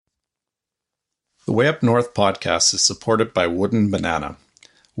The Way Up North podcast is supported by Wooden Banana.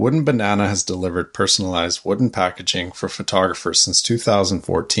 Wooden Banana has delivered personalized wooden packaging for photographers since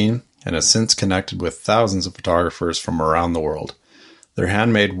 2014 and has since connected with thousands of photographers from around the world. Their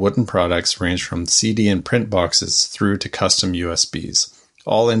handmade wooden products range from CD and print boxes through to custom USBs,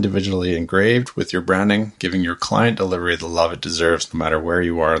 all individually engraved with your branding, giving your client delivery the love it deserves no matter where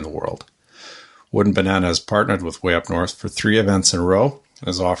you are in the world. Wooden Banana has partnered with Way Up North for 3 events in a row and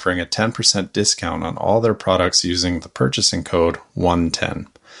is offering a 10% discount on all their products using the purchasing code 110.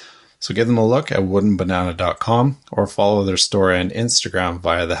 So give them a look at woodenbanana.com or follow their store and Instagram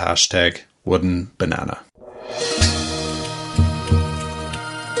via the hashtag woodenbanana.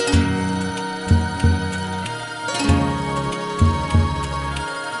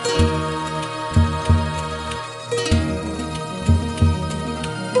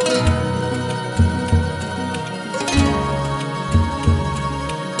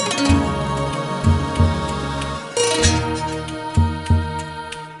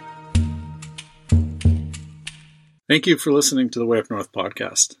 Thank you for listening to the Way Up North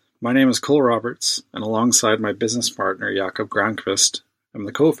podcast. My name is Cole Roberts, and alongside my business partner, Jakob Granqvist, I'm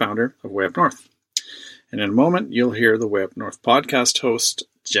the co-founder of Way Up North. And in a moment, you'll hear the Way Up North podcast host,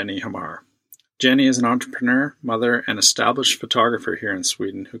 Jenny Hamar. Jenny is an entrepreneur, mother, and established photographer here in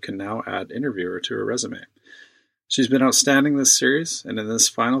Sweden who can now add interviewer to her resume. She's been outstanding this series, and in this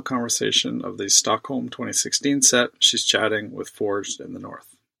final conversation of the Stockholm 2016 set, she's chatting with Forged in the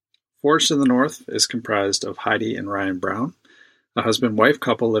North. Forged in the North is comprised of Heidi and Ryan Brown, a husband-wife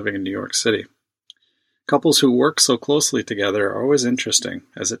couple living in New York City. Couples who work so closely together are always interesting,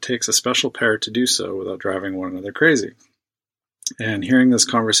 as it takes a special pair to do so without driving one another crazy. And hearing this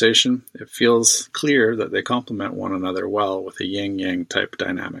conversation, it feels clear that they complement one another well with a yin-yang type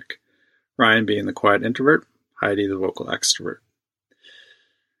dynamic. Ryan being the quiet introvert, Heidi the vocal extrovert.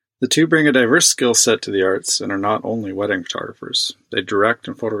 The two bring a diverse skill set to the arts and are not only wedding photographers. They direct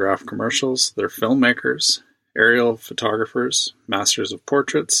and photograph commercials, they're filmmakers, aerial photographers, masters of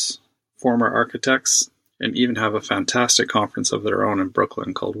portraits, former architects, and even have a fantastic conference of their own in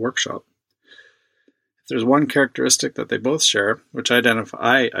Brooklyn called Workshop. If there's one characteristic that they both share, which I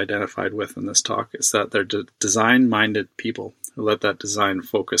identified with in this talk, is that they're design-minded people who let that design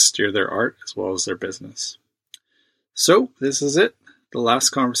focus steer their art as well as their business. So, this is it. The last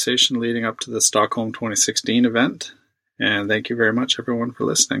conversation leading up to the Stockholm 2016 event. And thank you very much, everyone, for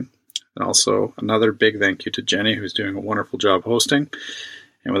listening. And also another big thank you to Jenny, who's doing a wonderful job hosting.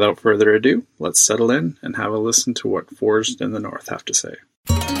 And without further ado, let's settle in and have a listen to what Forged in the North have to say.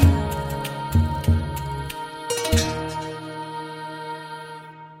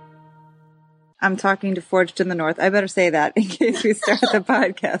 I'm talking to Forged in the North. I better say that in case we start the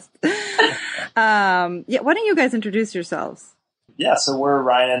podcast. Why don't you guys introduce yourselves? Yeah, so we're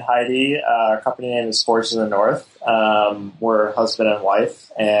Ryan and Heidi. Our company name is Forged in the North. We're husband and wife,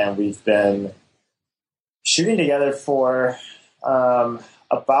 and we've been shooting together for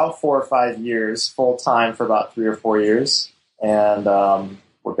about 4 or 5 years, full time for about 3 or 4 years, and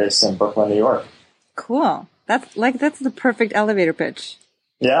we're based in Brooklyn, New York. Cool. That's the perfect elevator pitch.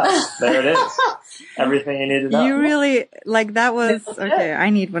 Yeah, there it is. Everything you need to know. You really, that was, okay, I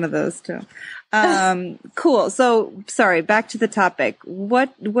need one of those too. Cool. So, sorry, back to the topic.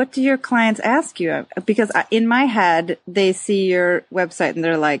 What do your clients ask you? Because in my head, they see your website and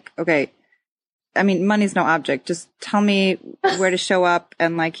they're like, okay, I mean, money's no object. Just tell me where to show up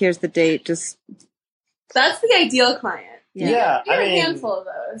and here's the date. Just. That's the ideal client. Yeah. I mean, a handful of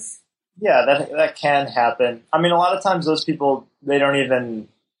those. Yeah, that can happen. I mean, a lot of times those people, they don't even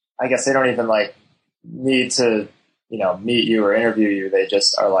need to, meet you or interview you. They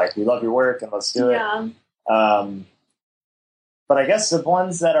just are like, we love your work and let's do it. Yeah. But I guess the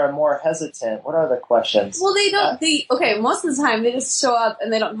ones that are more hesitant, what are the questions? Well, most of the time they just show up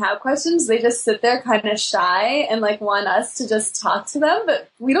and they don't have questions. They just sit there kind of shy and want us to just talk to them. But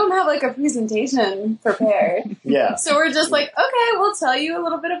we don't have a presentation prepared. Yeah. So we're just okay, we'll tell you a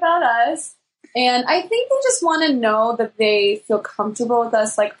little bit about us. And I think they just want to know that they feel comfortable with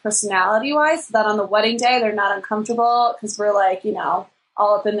us, personality-wise, so that on the wedding day they're not uncomfortable because we're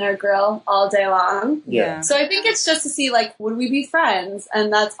all up in their grill all day long. Yeah. So I think it's just to see, would we be friends?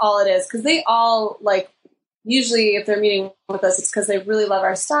 And that's all it is. Because they all, usually if they're meeting with us, it's because they really love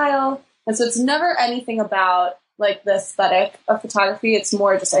our style. And so it's never anything about, the aesthetic of photography. It's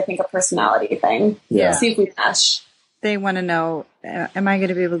more just, I think, a personality thing. Yeah. See if we mesh. They want to know, am I going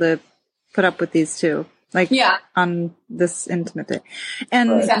to be able to put up with these two? On this intimate day.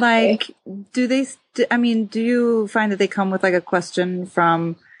 And exactly. do you find that they come with a question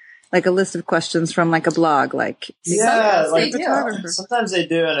from like a list of questions from like a blog, like Yeah, like photographer. sometimes they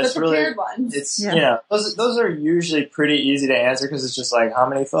do, and The it's really prepared ones. it's Yeah. those are usually pretty easy to answer because it's just like how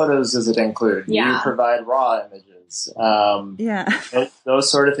many photos does it include? Do you Yeah. provide raw images? Yeah.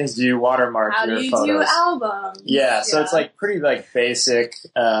 Those sort of things. Do you watermark How your do you photos? do albums? Yeah, so it's like pretty like basic.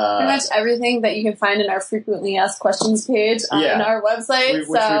 Pretty much everything that you can find in our frequently asked questions page on Yeah. our website. which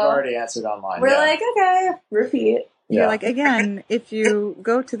we've already answered online. we're yeah. like, okay, repeat. You're Yeah. like, again, if you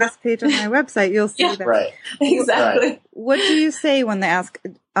go to this page on my website, you'll see Yeah. that. Right. Exactly. Right. What do you say when they ask,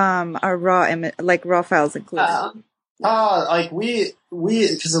 are raw files included? Like we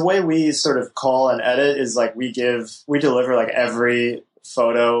because the way we sort of call and edit is like we deliver like every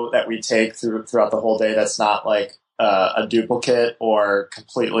photo that we take throughout the whole day that's not like a duplicate or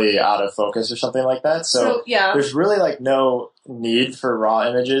completely out of focus or something like that. So yeah. there's really like no need for raw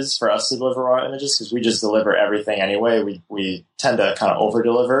images for us to deliver raw images because we just deliver everything anyway. We tend to kind of over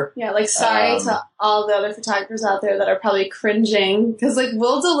deliver. Yeah, like sorry to all the other photographers out there that are probably cringing because like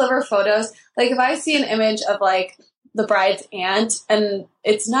we'll deliver photos. Like if I see an image of like the bride's aunt and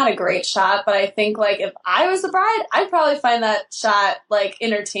it's not a great shot, but I think like if I was the bride, I'd probably find that shot like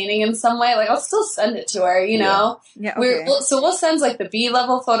entertaining in some way. Like I'll still send it to her, you know? Yeah. Okay. We'll send like the B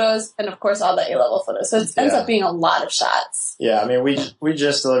level photos and of course all the A level photos. So it ends up being a lot of shots. Yeah, I mean we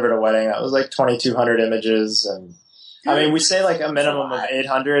just delivered a wedding that was like 2,200 images, and I mean we say like a minimum of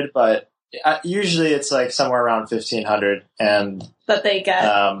 800, but usually it's like somewhere around 1,500, and that they get.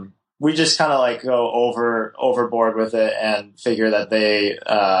 We just kind of like go overboard with it and figure that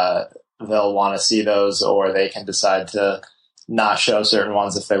they'll want to see those, or they can decide to not show certain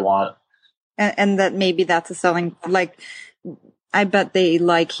ones if they want. And that maybe that's a selling, like, I bet they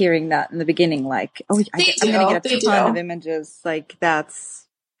like hearing that in the beginning, like, oh, I'm going to get a ton of images. Like that's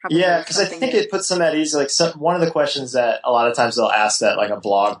probably because I think it puts them at ease. Like one of the questions that a lot of times they'll ask that like a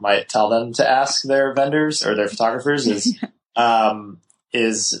blog might tell them to ask their vendors or their photographers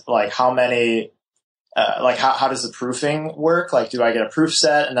is like how many, like how does the proofing work? Like, do I get a proof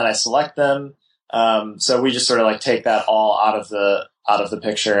set and then I select them? So we just sort of like take that all out of the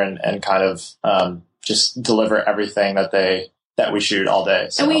picture and kind of just deliver everything that we shoot all day.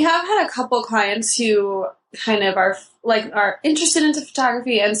 So. And we have had a couple clients who kind of are interested into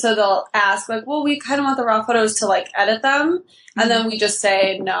photography, and so they'll ask like, well, we kind of want the raw photos to like edit them. And then we just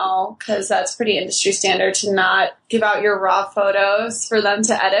say no, because that's pretty industry standard to not give out your raw photos for them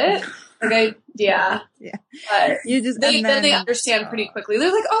to edit. Okay, yeah. But they understand pretty quickly.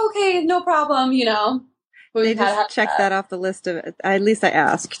 They're like, oh, okay, no problem, you know. But they just check that off the list of it. At least I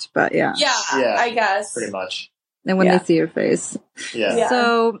asked, but yeah, I guess pretty much. And when they see your face,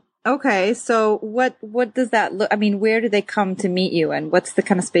 So okay, so what does that look? I mean, where do they come to meet you, and what's the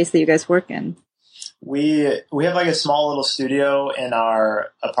kind of space that you guys work in? We have like a small little studio in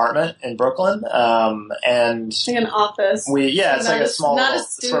our apartment in Brooklyn, and like an office. It's like a small. Not little, a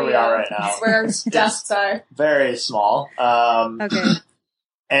studio. That's where we are right now. Where our desks are. Very small. Okay.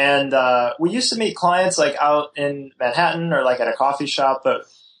 And we used to meet clients like out in Manhattan or like at a coffee shop, but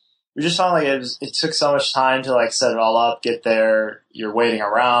we just found like it took so much time to like set it all up, get there. You're waiting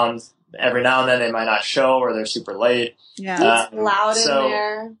around. Every now and then they might not show or they're super late. Yeah. It's loud in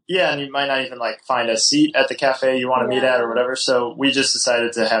there. Yeah, and you might not even like find a seat at the cafe you want to meet at or whatever. So we just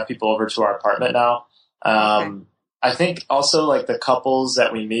decided to have people over to our apartment now. I think also like the couples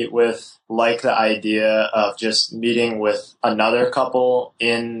that we meet with like the idea of just meeting with another couple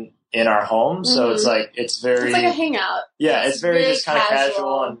in our home. So it's like it's like a hangout. Yeah, it's very just kind of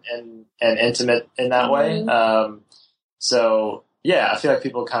casual and intimate in that way. So yeah, I feel like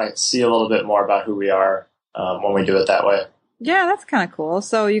people kind of see a little bit more about who we are when we do it that way. Yeah, that's kind of cool.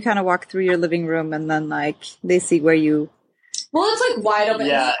 So you kind of walk through your living room and then like they see where you. Well, it's like wide open.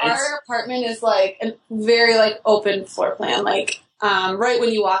 Yeah, our apartment is like a very like open floor plan. Like right when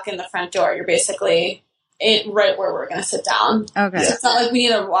you walk in the front door, you're basically right where we're going to sit down. Okay. So it's not like we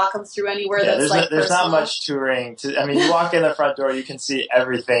need to walk them through anywhere that's there's not much touring. I mean, you walk in the front door, you can see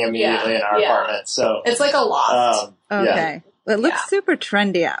everything immediately in our apartment. So it's like a loft. Okay. Yeah. It looks super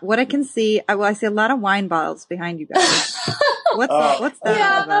trendy. What I can see, I see a lot of wine bottles behind you guys. What's that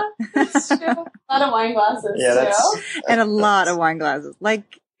all about? That's true. A lot of wine glasses, too. And a lot of wine glasses.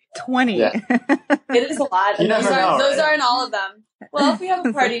 Like 20. Yeah. It is a lot. You never know, those aren't all of them. Well, if we have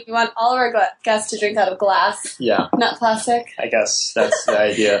a party, we want all of our guests to drink out of glass. Yeah. Not plastic. I guess that's the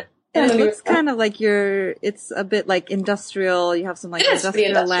idea. And it looks kind of like it's a bit like industrial. You have some like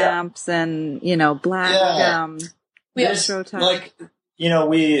industrial lamps and, black, there's like,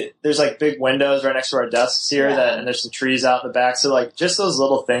 there's like big windows right next to our desks here and there's some trees out in the back. So like just those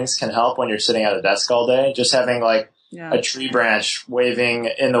little things can help when you're sitting at a desk all day. Just having like a tree branch waving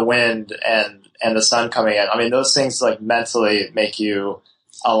in the wind and the sun coming in. I mean, those things like mentally make you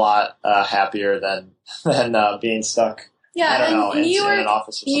a lot happier than being stuck. Yeah, in an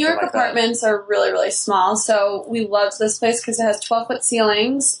office or something New York like apartments are really, really small. So we loved this place because it has 12-foot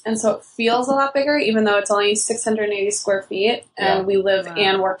ceilings, and so it feels a lot bigger, even though it's only 680 square feet, and we live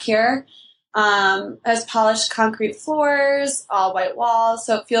and work here. It has polished concrete floors, all white walls,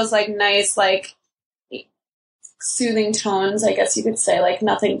 so it feels like nice, like soothing tones, I guess you could say, like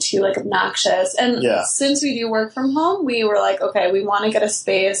nothing too like obnoxious. And since we do work from home, we were like, okay, we want to get a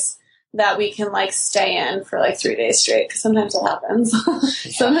space that we can like stay in for like 3 days straight, because sometimes it happens.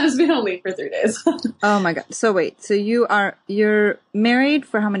 Sometimes we don't leave for 3 days. Oh my god! So wait, so you're married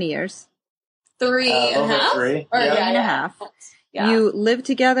for how many years? 3 and a half. 3 or 3 and a half. Yeah. You live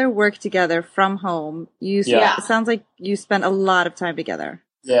together, work together from home. It sounds like you spend a lot of time together.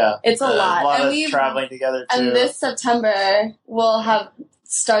 Yeah, it's a lot. A lot of traveling together too. And this September we'll have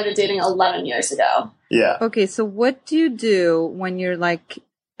started dating 11 years ago. Yeah. Okay, so what do you do when you're like?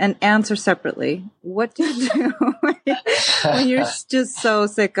 And answer separately. What do you do when you're just so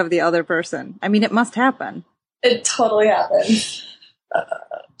sick of the other person? I mean, it must happen. It totally happens.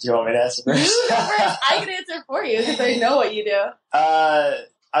 Do you want me to answer first? You go first. I can answer for you because I know what you do. I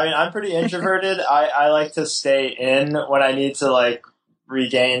mean, I'm pretty introverted. I like to stay in when I need to like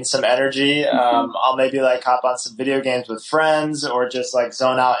regain some energy. I'll maybe like hop on some video games with friends, or just like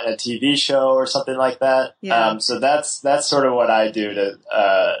zone out in a TV show or something like that. Yeah. So that's sort of what I do to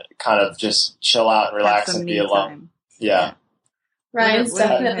kind of just chill out and relax and be alone. Time. Yeah. Ryan's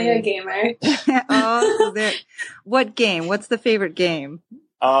definitely a gamer. What game? What's the favorite game?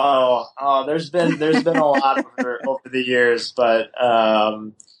 Oh, there's been a lot over the years, but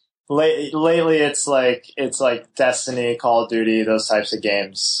lately it's like Destiny, Call of Duty, those types of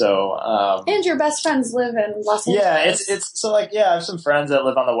games. So and your best friends live in Los Angeles. Yeah, it's so like I have some friends that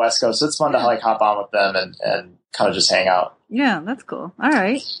live on the West Coast, so it's fun to like hop on with them and kind of just hang out. Yeah, that's cool. All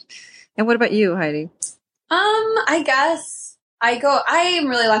right. And what about you, Heidi? I guess I am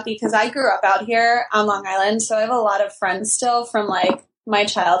really lucky because I grew up out here on Long Island, so I have a lot of friends still from like my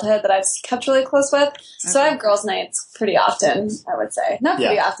childhood that I've kept really close with. So I have girls' nights pretty often, I would say. Not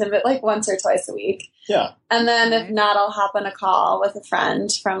pretty often, but like once or twice a week. Yeah. And then if not, I'll hop on a call with a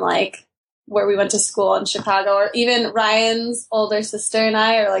friend from like where we went to school in Chicago, or even Ryan's older sister and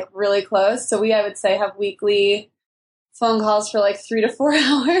I are like really close. So I would say, have weekly phone calls for like 3 to 4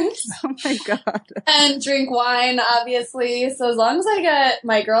 hours. Oh my god. And drink wine, obviously. So as long as I get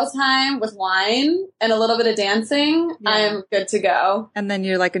my girl time with wine and a little bit of dancing, I'm good to go. And then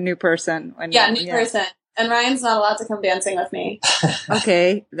you're like a new person. New person. And Ryan's not allowed to come dancing with me.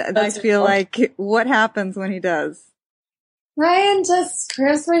 Okay. I feel like, what happens when he does? Ryan just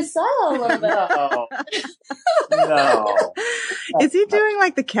cramps my style a little bit. No. Is he doing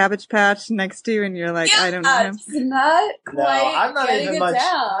like the Cabbage Patch next to you and you're like, I don't know him? It's not quite No, I'm not getting even it much.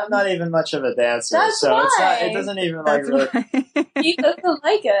 down. I'm not even much of a dancer, That's so why. it doesn't even like really. He doesn't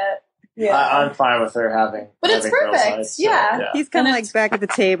like it. Yeah. I'm fine with her having. But it's girls' perfect. nights, so, Yeah. He's kind of like back at the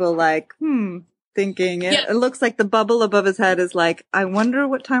table, like, thinking. It looks like the bubble above his head is like, I wonder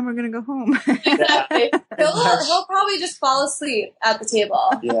what time we're going to go home. Exactly. He'll probably just fall asleep at the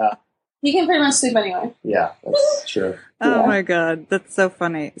table. Yeah. He can pretty much sleep anywhere. Yeah, that's true. Oh my god, that's so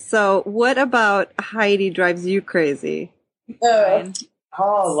funny. So what about Heidi drives you crazy? Like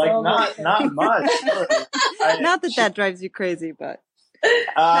not much. Really. Not that drives you crazy, but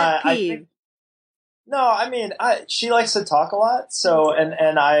she likes to talk a lot, so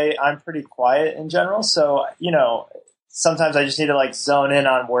and I'm pretty quiet in general, so sometimes I just need to like zone in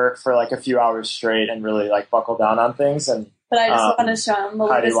on work for like a few hours straight and really like buckle down on things. But I just want to show him the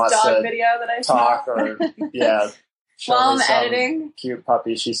latest dog video that I saw. Show while me I'm editing. Cute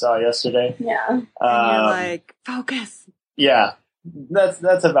puppy she saw yesterday. Yeah. And you're like, focus. Yeah.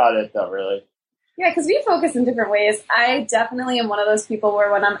 That's about it though, really. Yeah, because we focus in different ways. I definitely am one of those people where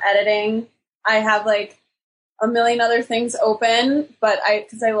when I'm editing, I have like a million other things open, but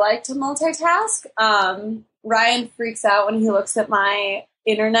because I like to multitask. Ryan freaks out when he looks at my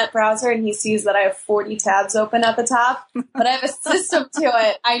internet browser and he sees that I have 40 tabs open at the top, but I have a system to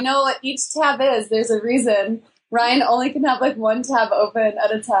it. I know what each tab is. There's a reason. Ryan only can have like one tab open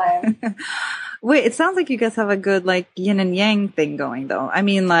at a time. Wait, it sounds like you guys have a good like yin and yang thing going though. I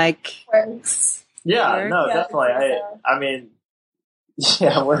mean like... Works. Yeah, no, definitely. I mean,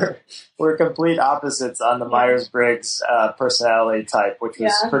 yeah, we're complete opposites on the Myers-Briggs personality type, which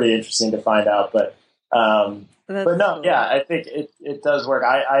was pretty interesting to find out, but no, cool. Yeah, I think it does work.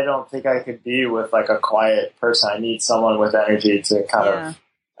 I don't think I could be with like a quiet person. I need someone with energy to kind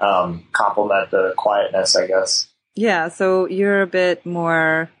of complement the quietness, I guess. Yeah, so you're a bit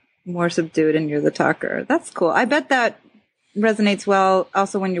more subdued and you're the talker. That's cool. I bet that resonates well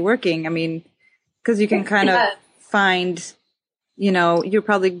also when you're working. I mean, because you can kind of find, you're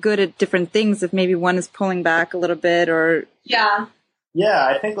probably good at different things if maybe one is pulling back a little bit or. Yeah. Yeah,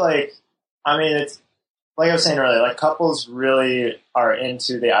 I think it's like I was saying earlier, like couples really are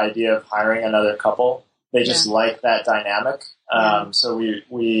into the idea of hiring another couple. They just like that dynamic. So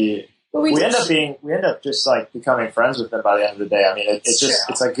we end up just like becoming friends with them by the end of the day. I mean,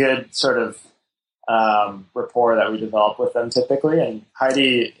 it's a good sort of rapport that we develop with them typically. And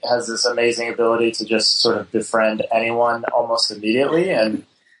Heidi has this amazing ability to just sort of befriend anyone almost immediately. And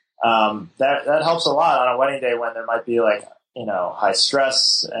that helps a lot on a wedding day when there might be like, high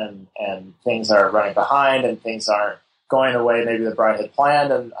stress and things are running behind and things aren't going the way maybe the bride had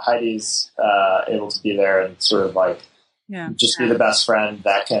planned. And Heidi's able to be there and sort of like, just be the best friend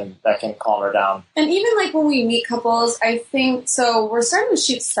that can calm her down. And even like when we meet couples, I think, so we're starting to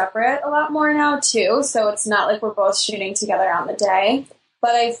shoot separate a lot more now too. So it's not like we're both shooting together on the day,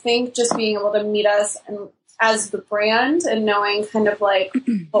 but I think just being able to meet us and as the brand and knowing kind of like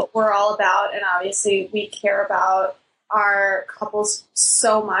what we're all about. And obviously we care about our couples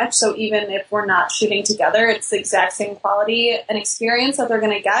so much. So even if we're not shooting together, it's the exact same quality and experience that they're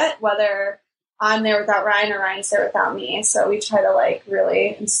going to get, whether I'm there without Ryan or Ryan's there without me. So we try to like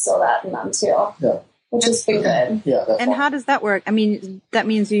really instill that in them too. Yeah. Which has been good. Yeah. And how does that work? I mean, that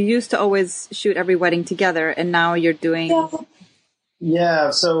means you used to always shoot every wedding together and now you're doing.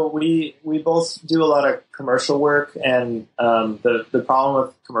 Yeah. So we both do a lot of commercial work, and the problem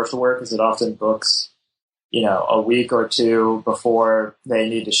with commercial work is it often books, a week or two before they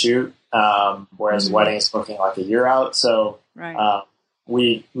need to shoot. Whereas wedding is booking like a year out. So,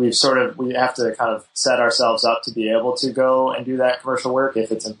 we have to kind of set ourselves up to be able to go and do that commercial work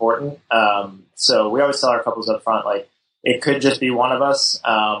if it's important. So we always tell our couples up front, like it could just be one of us,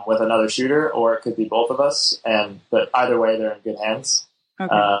 with another shooter, or it could be both of us. But either way, they're in good hands.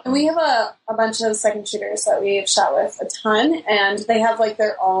 Okay. And we have a bunch of second shooters that we've shot with a ton, and they have like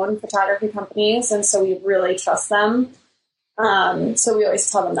their own photography companies. And so we really trust them. So we always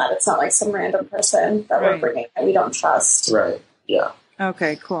tell them that it's not like some random person that we're bringing that we don't trust. Right. Yeah.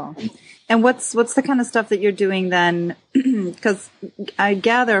 Okay, cool. And what's the kind of stuff that you're doing then? Because I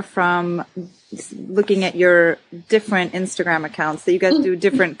gather from looking at your different Instagram accounts that you guys do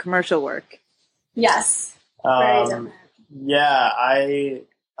different commercial work. Yes. Very different. Yeah, I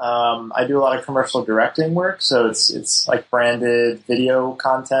do a lot of commercial directing work, so it's like branded video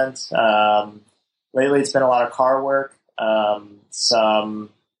content. Lately, it's been a lot of car work. Some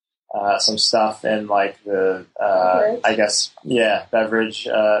stuff in like the beverage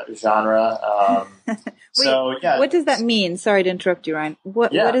genre. Wait, what does that mean? Sorry to interrupt you, Ryan.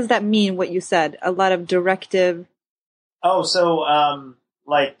 What does that mean? What you said? A lot of directive. Oh, so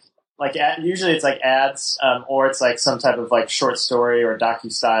usually it's like ads, or it's like some type of like short story or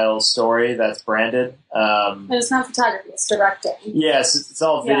docu-style story that's branded. And it's not photography; it's directing. Yes, it's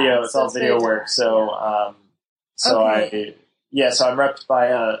all video. It's all video work. So, so I'm repped by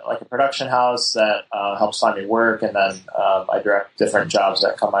a production house that helps find me work, and then I direct different jobs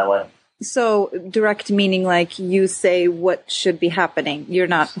that come my way. So direct meaning like you say what should be happening. You're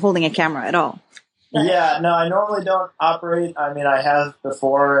not holding a camera at all. Yeah, no, I normally don't operate. I mean, I have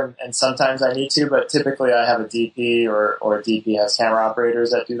before, and sometimes I need to, but typically I have a DP or a DP has camera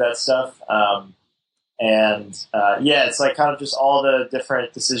operators that do that stuff. It's like kind of just all the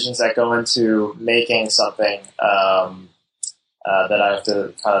different decisions that go into making something that I have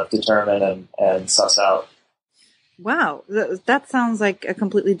to kind of determine and suss out. Wow, that sounds like a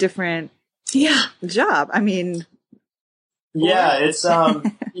completely different job. I mean... Yeah, it's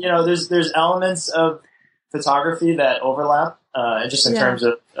there's elements of photography that overlap, and just in terms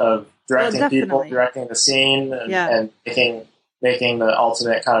of directing people, directing the scene, and making the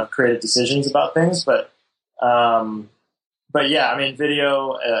ultimate kind of creative decisions about things. But yeah, I mean,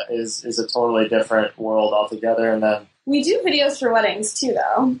 video is a totally different world altogether. And then we do videos for weddings too,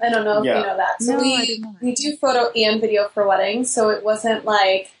 though. I don't know if you know that. So we do photo and video for weddings. So it wasn't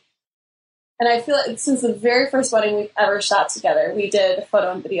like. And I feel like since the very first wedding we've ever shot together, we did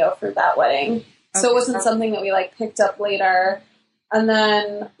photo and video for that wedding. So it wasn't something that we like picked up later. And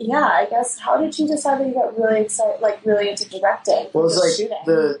then, I guess, how did you decide that you got really excited, like really into directing? Well, it was like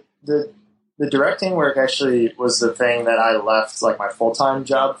the directing work actually was the thing that I left like my full-time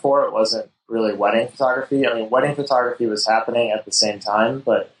job for. It wasn't really wedding photography. I mean, wedding photography was happening at the same time,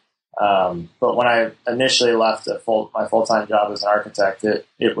 but when I initially left my full-time job as an architect,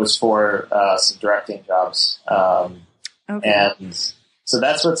 it was for some directing jobs. And so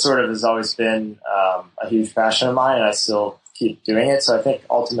that's what sort of has always been a huge passion of mine, and I still keep doing it. So I think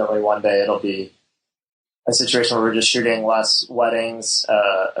ultimately one day it'll be a situation where we're just shooting less weddings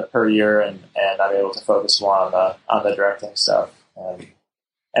per year, and I'm able to focus more on the directing stuff.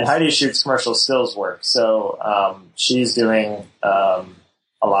 And Heidi shoots commercial stills work, so she's doing a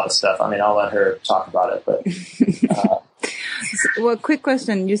lot of stuff. I mean, I'll let her talk about it, but. Well, quick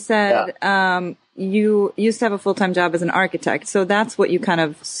question. You said you used to have a full-time job as an architect, so that's what you kind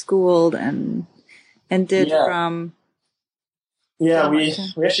of schooled and did from. Yeah, we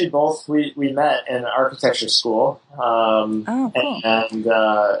actually both we met in architecture school, cool.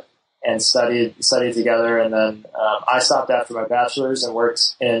 and studied together, and then I stopped after my bachelor's and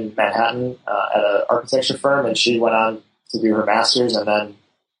worked in Manhattan at an architecture firm, and she went on to do her master's, and then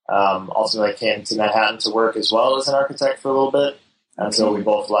ultimately came to Manhattan to work as well as an architect for a little bit, and so we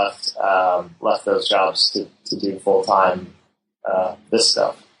both left those jobs to do full time this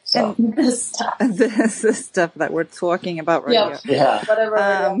stuff. So. And this stuff that we're talking about right here. Yeah.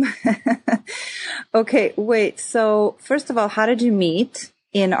 Whatever. Okay, wait. So first of all, how did you meet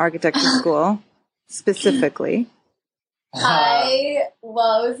in architecture school specifically? It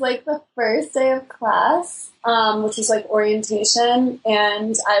was like the first day of class, which was like orientation,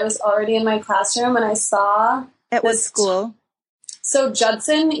 and I was already in my classroom and I saw at what school? So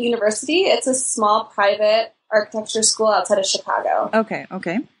Judson University. It's a small private architecture school outside of Chicago. Okay.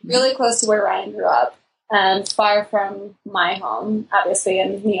 Really close to where Ryan grew up and far from my home, obviously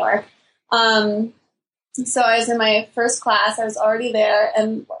in New York. So I was in my first class. I was already there,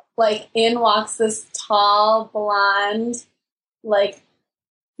 and like in walks this tall, blonde, like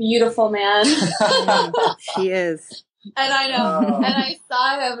beautiful man. He is. And I know. And I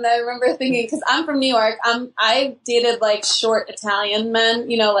saw him, and I remember thinking, because I'm from New York, I dated like short Italian men,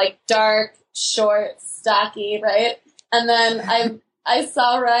 like dark, short, stocky, right? And then I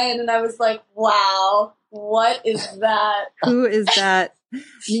saw Ryan, and I was like, wow, what is that? Who is that?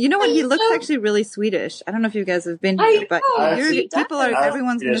 You know what? He looks actually really Swedish. I don't know if you guys have been here, but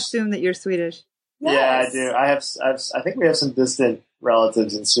everyone's going to assume that you're Swedish. Yes. Yeah, I do. I think we have some distant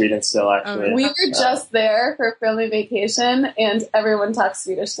relatives in Sweden still, actually. We were just there for a family vacation, and everyone talks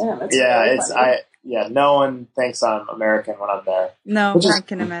Swedish to him. It's really funny. No one thinks I'm American when I'm there. No, I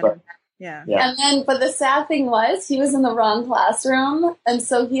can imagine. Yeah. And then, but the sad thing was, he was in the wrong classroom, and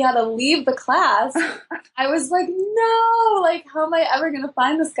so he had to leave the class. I was like, no, like, how am I ever going to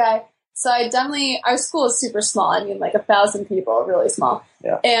find this guy? So our school is super small. I mean, like 1,000 people, really small.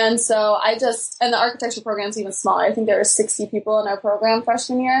 Yeah. And so and the architecture program's even smaller. I think there were 60 people in our program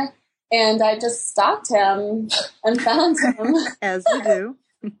freshman year. And I just stalked him and found him. As you do.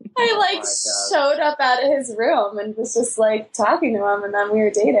 I showed up at his room and was just like talking to him, and then we were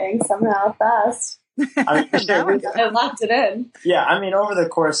dating somehow fast. I locked it in. Yeah, I mean, over the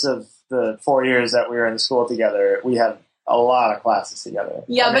course of the 4 years that we were in school together, we had a lot of classes together.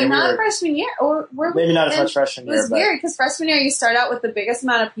 Yeah, but not freshman year. Or maybe not as much freshman year. It was weird because freshman year you start out with the biggest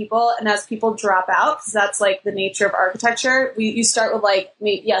amount of people, and as people drop out, because that's like the nature of architecture, you start with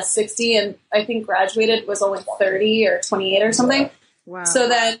 60, and I think graduated was only 30 or 28 or something. Yeah. Wow. So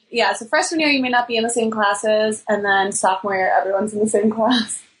then, so freshman year you may not be in the same classes, and then sophomore year everyone's in the same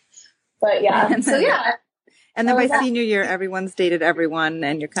class. But and then by senior year everyone's dated everyone,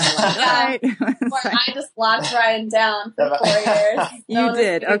 and you're kind of like, all right. I just locked Ryan down for 4 years. You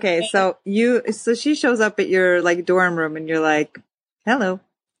did. Okay, so she shows up at your like dorm room, and you're like, hello.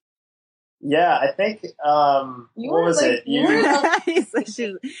 Yeah, I think, what was it?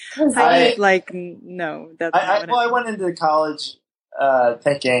 No, that's not I went into college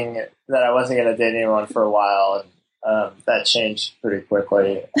thinking that I wasn't going to date anyone for a while, and that changed pretty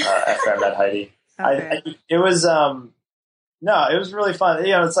quickly after I met Heidi. Okay. It was really fun.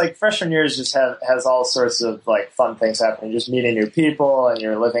 It's like freshman years just has all sorts of like fun things happening. Just meeting new people, and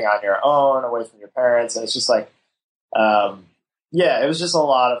you're living on your own, away from your parents, and it's just like, it was just a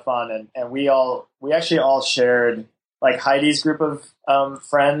lot of fun. And we actually all shared like Heidi's group of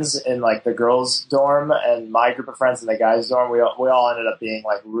friends in like the girls' dorm, and my group of friends in the guys' dorm. We all ended up being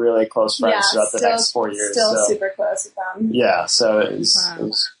like really close friends throughout the next 4 years. Still super close with them. Yeah, so it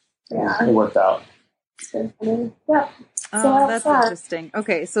worked out. Yeah. Oh, that's interesting.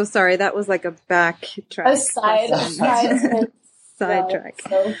 Okay, so sorry, that was like a backtrack. A sidetrack.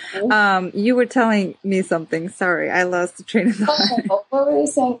 So you were telling me something. Sorry, I lost the train of thought. What were you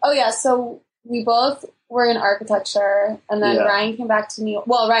saying? Oh yeah, so we both were in architecture, and then Ryan came back to New York.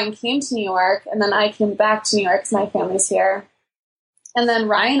 Well, Ryan came to New York, and then I came back to New York because my family's here. And then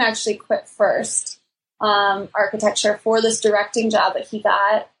Ryan actually quit first architecture for this directing job that he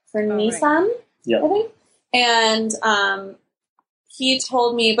got for Nissan. Right. I think. And he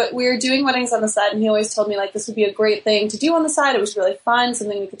told me, but we were doing weddings on the side, and he always told me, like, this would be a great thing to do on the side. It was really fun,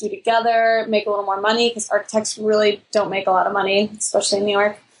 something we could do together, make a little more money, because architects really don't make a lot of money, especially in New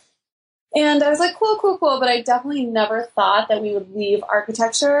York. And I was like, cool. But I definitely never thought that we would leave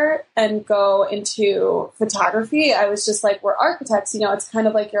architecture and go into photography. I was just like, we're architects, it's kind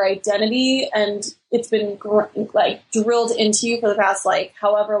of like your identity, and it's been like drilled into you for the past like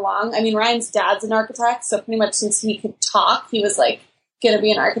however long. I mean, Ryan's dad's an architect, so pretty much since he could talk, he was like going to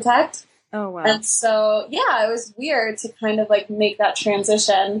be an architect. Oh, wow. And so, yeah, it was weird to kind of like make that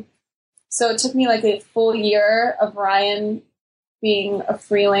transition. So it took me like a full year of Ryan being a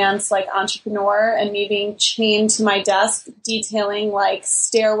freelance like entrepreneur and me being chained to my desk detailing like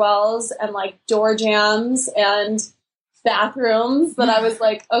stairwells and like door jams and bathrooms, that I was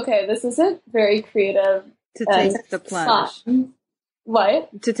like, okay, this isn't very creative. To take the plunge. Fun.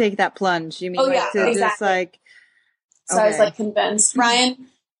 What? To take that plunge. You mean to exactly. just like... So I was like convinced. Ryan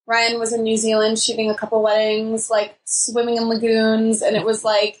was in New Zealand shooting a couple weddings, like swimming in lagoons, and it was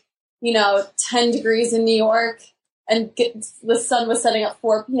like, 10 degrees in New York. And the sun was setting at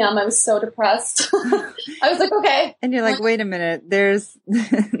 4 p.m. I was so depressed. I was like, okay. And you're like, wait a minute, there's...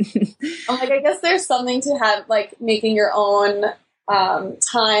 I'm like, I guess there's something to have, like, making your own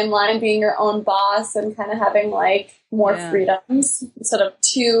timeline, being your own boss, and kind of having, like, more freedoms instead of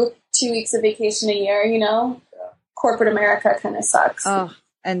two weeks of vacation a year, Corporate America kind of sucks. Oh,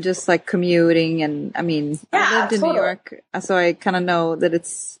 and just, like, commuting. And, I mean, I lived in New York, so I kind of know that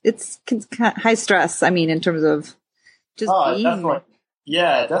it's high stress, I mean, in terms of... Definitely.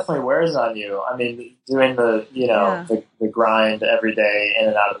 Yeah, it definitely wears on you. I mean, doing the the grind every day in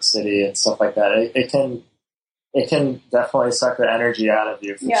and out of the city and stuff like that. It can definitely suck the energy out of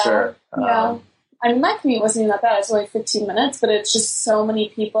you for sure. Yeah. I mean, my commute wasn't even that bad. It's only 15 minutes, but it's just so many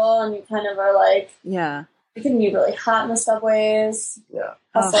people, and you kind of are like, it can be really hot in the subways. Yeah.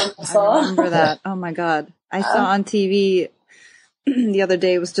 I remember that. Oh my God. I saw on TV the other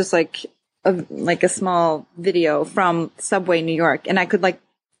day, it was just like a small video from Subway New York, and I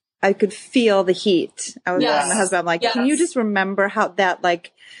could feel the heat. I was telling my husband, I'm like, can you just remember how that,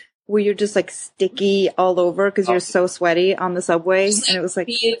 like, where you're just like sticky all over because you're so sweaty on the subway, just, and it was like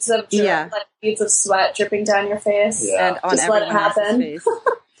beads of beads of sweat dripping down your face, and on just everyone else's face.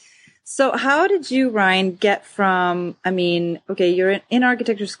 So how did you, Ryan, get from, I mean, okay, you're in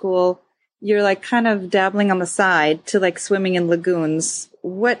architecture school, you're like kind of dabbling on the side to like swimming in lagoons.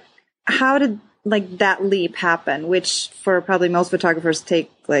 How did like that leap happen, which for probably most photographers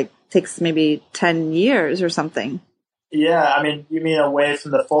takes maybe 10 years or something? Yeah, I mean, you mean away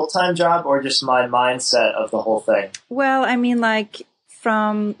from the full-time job or just my mindset of the whole thing? Well, I mean, like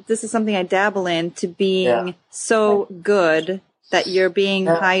from this is something I dabble in to being so good that you're being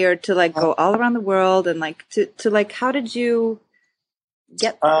hired to like go all around the world and like to like, how did you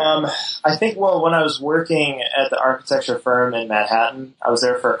get there? I think, when I was working at the architecture firm in Manhattan, I was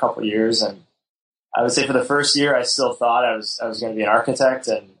there for a couple of years, and I would say for the first year, I still thought I was going to be an architect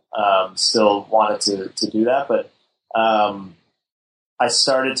and still wanted to do that. But I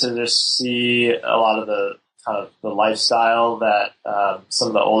started to just see a lot of the kind of the lifestyle that some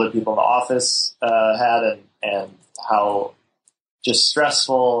of the older people in the office had, and how just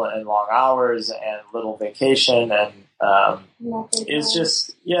stressful and long hours and little vacation, and it's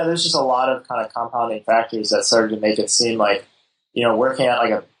just, there's just a lot of kind of compounding factors that started to make it seem like, working at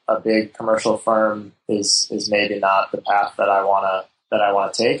like a big commercial firm is maybe not the path that I want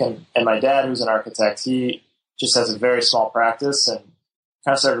to take. And my dad, who's an architect, he just has a very small practice, and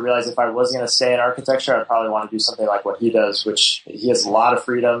kind of started to realize if I was going to stay in architecture, I'd probably want to do something like what he does, which he has a lot of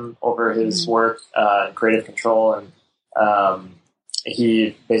freedom over his work, and creative control. And,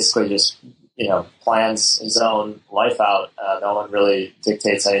 he basically just, plans his own life out. No one really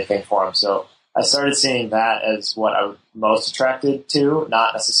dictates anything for him. So I started seeing that as what I was most attracted to,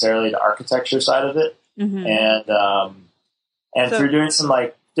 not necessarily the architecture side of it. Mm-hmm. And through doing some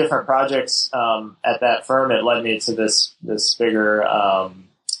like different projects at that firm, it led me to this bigger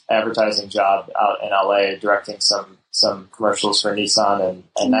advertising job out in LA, directing some commercials for Nissan,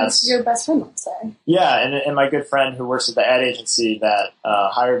 and that's your best friend, let's say. Yeah, and my good friend who works at the ad agency that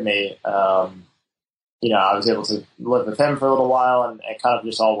hired me, I was able to live with him for a little while, and it kind of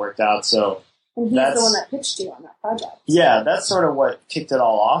just all worked out. So and he's the one that pitched you on that project. Yeah, that's sort of what kicked it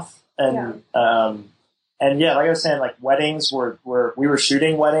all off. And like I was saying, like weddings we were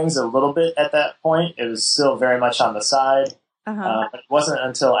shooting weddings a little bit at that point. It was still very much on the side. It wasn't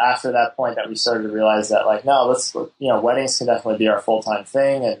until after that point that we started to realize that, like, no, weddings can definitely be our full-time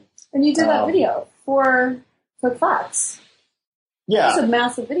thing. And you did that video for class. Yeah. It's a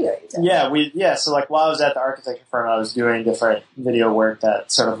massive video you did. So like while I was at the architecture firm, I was doing different video work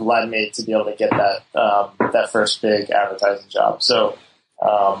that sort of led me to be able to get that first big advertising job. So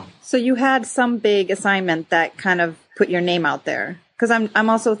you had some big assignment that kind of put your name out there. Because I'm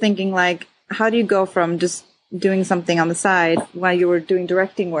also thinking, like, how do you go from just doing something on the side while you were doing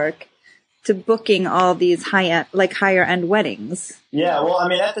directing work to booking all these higher end weddings? Yeah, well, I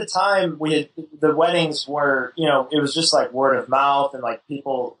mean, at the time the weddings were, it was just like word of mouth and like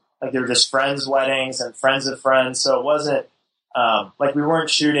people, like they were just friends' weddings and friends of friends. So it wasn't, like we weren't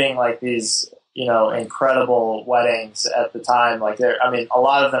shooting like these, incredible weddings at the time. Like a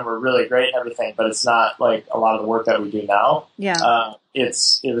lot of them were really great and everything, but it's not like a lot of the work that we do now. Yeah.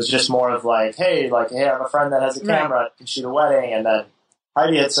 It was just more of like, hey, I have a friend that has a camera and can shoot a wedding. And then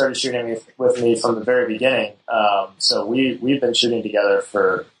Heidi had started shooting with me from the very beginning. So we've been shooting together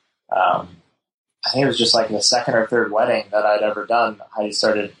for, I think it was just like the second or third wedding that I'd ever done. Heidi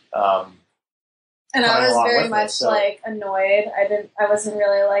started, and I was very much like annoyed. I wasn't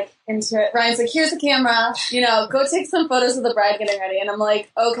really like into it. Ryan's like, here's the camera, go take some photos of the bride getting ready. And I'm like,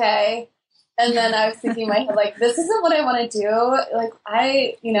 okay. And then I was thinking in my head, like, this isn't what I want to do. Like,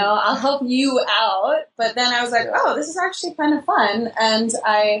 I'll help you out. But then I was like, oh, this is actually kind of fun. And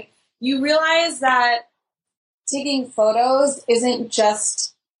you realize that taking photos isn't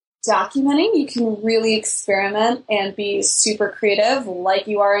just documenting. You can really experiment and be super creative like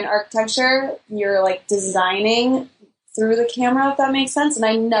you are in architecture. You're like designing through the camera, if that makes sense. And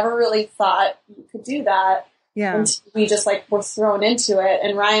I never really thought you could do that. Yeah. And we just like were thrown into it.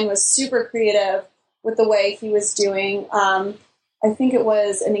 And Ryan was super creative with the way he was doing. I think it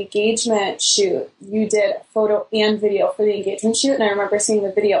was an engagement shoot. You did photo and video for the engagement shoot. And I remember seeing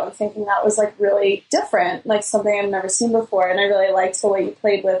the video and thinking that was like really different, like something I've never seen before. And I really liked the way you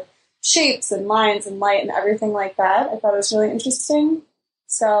played with shapes and lines and light and everything like that. I thought it was really interesting.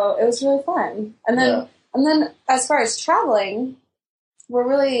 So it was really fun. And then as far as traveling, we're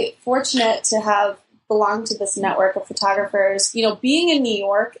really fortunate to have belonged to this network of photographers. Being in New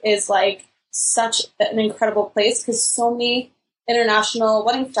York is like such an incredible place because so many international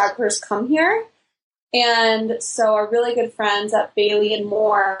wedding photographers come here. And so our really good friends at Bailey and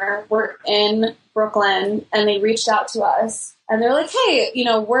Moore were in Brooklyn and they reached out to us and they're like, hey,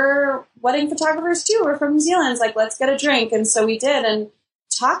 we're wedding photographers too. We're from New Zealand. It's like, let's get a drink. And so we did. And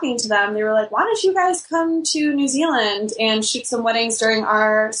talking to them, they were like, why don't you guys come to New Zealand and shoot some weddings during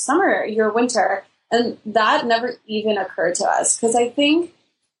our summer, your winter? And that never even occurred to us. Because I think,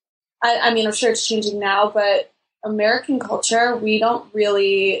 I mean, I'm sure it's changing now, but American culture, we don't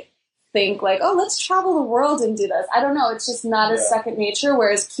really think like, oh, let's travel the world and do this. I don't know. It's just not as second nature.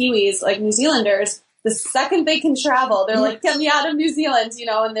 Whereas Kiwis, like New Zealanders, the second they can travel, they're like, get me out of New Zealand,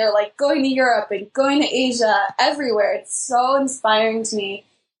 and they're like going to Europe and going to Asia, everywhere. It's so inspiring to me.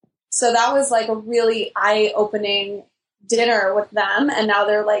 So that was like a really eye-opening dinner with them. And now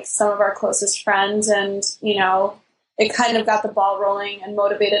they're like some of our closest friends. And, it kind of got the ball rolling and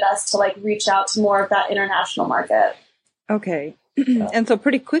motivated us to like reach out to more of that international market. Okay. And so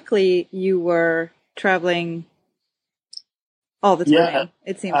pretty quickly you were traveling all the time,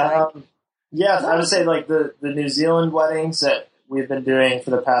 it seems like. Yeah, I would say like the New Zealand weddings that we've been doing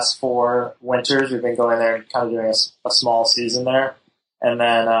for the past 4 winters, we've been going there and kind of doing a small season there. And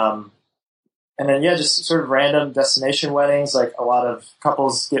then, just sort of random destination weddings. Like a lot of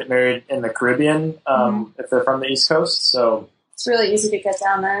couples get married in the Caribbean, if they're from the East Coast. So it's really easy to get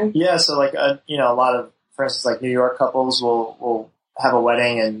down there. Yeah. So like, a lot of, for instance, like New York couples will have a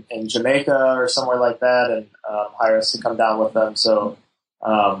wedding in Jamaica or somewhere like that and hire us to come down with them. So,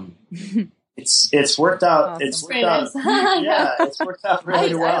 it's worked out. Awesome. It's worked out. Yeah, it's worked out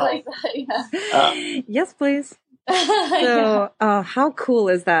really well. I like that. Yeah. Yes, please. So, how cool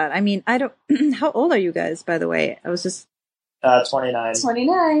is that? I mean, how old are you guys, by the way? I was just 29.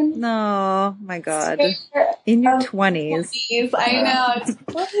 29. No, my God. In your 20s. I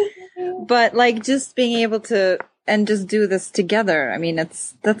know. But like just being able to and just do this together. I mean,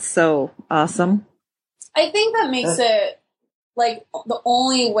 that's so awesome. I think that makes it like the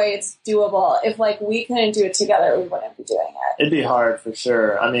only way it's doable. If like we couldn't do it together, we wouldn't be doing it. It'd be hard for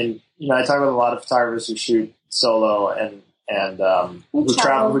sure. I mean, I talk with a lot of photographers who shoot solo and who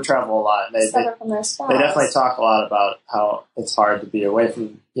travel a lot. And they definitely talk a lot about how it's hard to be away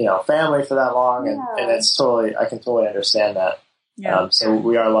from family for that long, and it's totally, I can totally understand that. Yeah. So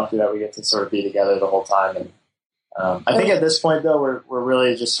we are lucky that we get to sort of be together the whole time. And I think at this point though, we're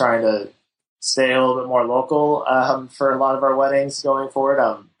really just trying to stay a little bit more local for a lot of our weddings going forward.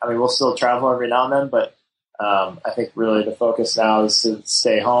 I mean, we'll still travel every now and then, but I think really the focus now is to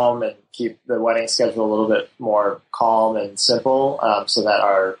stay home and keep the wedding schedule a little bit more calm and simple, so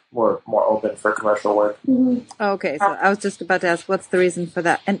that we're more open for commercial work. Okay, so I was just about to ask, what's the reason for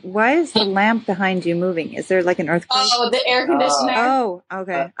that? And why is the lamp behind you moving? Is there like an earthquake? Oh, the air conditioner. Oh,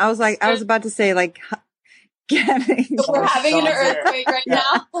 okay. I was about to say like getting. We're having an earthquake right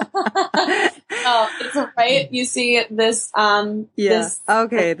now. Oh, it's right. You see this.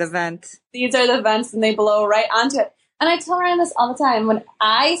 Okay, the vent. These are the vents, and they blow right onto it. And I tell Ryan this all the time. When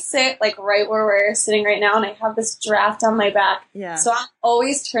I sit like right where we're sitting right now, and I have this draft on my back, so I'm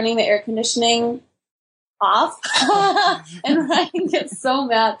always turning the air conditioning off, and Ryan gets so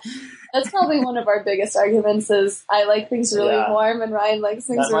mad. That's probably one of our biggest arguments is I like things really warm and Ryan likes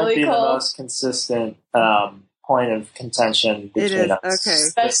things really cold. That might be the most consistent point of contention between us. Okay.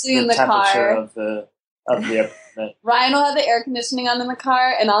 Especially in the temperature car. Of the apartment. Ryan will have the air conditioning on in the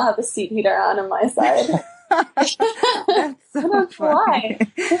car and I'll have the seat heater on my side. That's so I don't know why.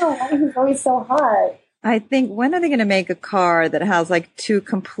 I don't know why he's always so hot. I think, when are they going to make a car that has like two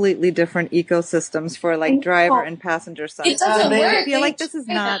completely different ecosystems for like driver and passenger side? It doesn't work. I feel like this is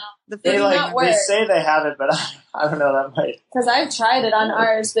not the They first. say they have it, but I don't know, that might. Because I've tried it on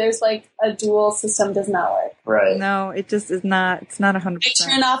ours. There's like a dual system does not work. Right. No, it just is not. It's not 100%.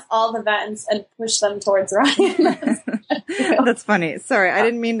 I turn off all the vents and push them towards Ryan. That's funny. Sorry, I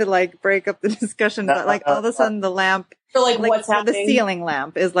didn't mean to like break up the discussion, but like all of a sudden the lamp. For like what's happening? The ceiling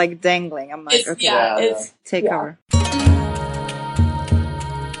lamp is like dangling. I'm like, okay, it's take cover.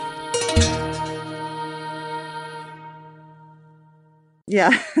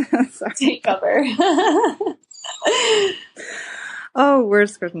 Yeah, sorry. Take cover. Oh,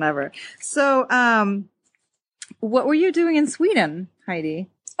 worst question ever. So, what were you doing in Sweden, Heidi?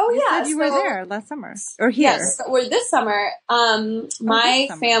 Oh, you yeah. said you were there last summer or here. Yes, we're this summer. My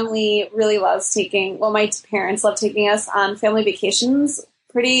family really loves my parents love taking us on family vacations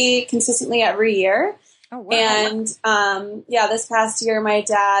pretty consistently every year. Oh, wow. And, this past year,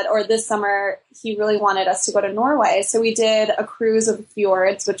 this summer, he really wanted us to go to Norway. So we did a cruise of the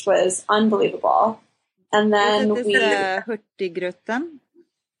fjords, which was unbelievable. And then Hurtigruten?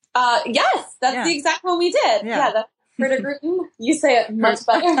 Yes, that's the exact one we did. Yeah, the Hurtigruten. You say it much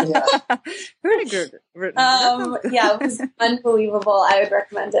better. Hurtigruten. It was unbelievable. I would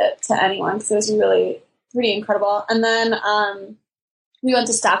recommend it to anyone because it was really pretty incredible. And then we went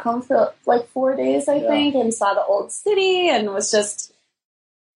to Stockholm for like 4 days, I think, and saw the old city and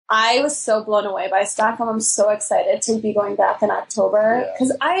I was so blown away by Stockholm. I'm so excited to be going back in October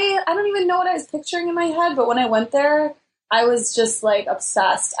because I don't even know what I was picturing in my head, but when I went there, I was just like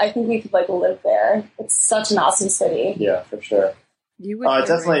obsessed. I think we could like live there. It's such an awesome city. Yeah, for sure.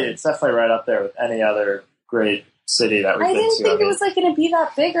 It's definitely right up there with any other great city that we've been to. I didn't think it was like going to be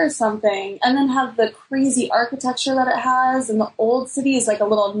that big or something, and then have the crazy architecture that it has, and the old city is like a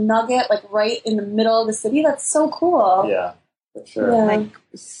little nugget, like right in the middle of the city. That's so cool. Yeah, for sure. Yeah. Like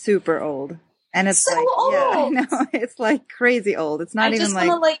super old. And it's so like, old. Yeah, I know. It's like crazy old. It's not even like. I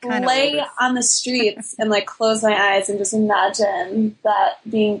just want to lay on the streets and like close my eyes and just imagine that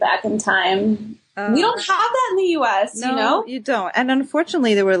being back in time. We don't have that in the U.S., no, you know? You don't. And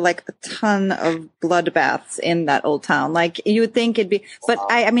unfortunately, there were like a ton of bloodbaths in that old town. Like you would think it'd be, but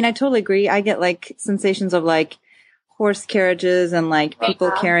I totally agree. I get like sensations of like horse carriages and like people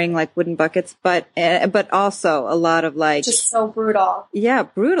carrying like wooden buckets, but also a lot of like just so brutal. Yeah,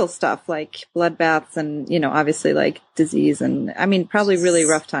 brutal stuff like bloodbaths and obviously like disease and probably really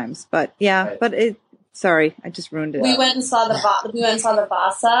rough times. But but sorry, I just ruined it. We went and saw the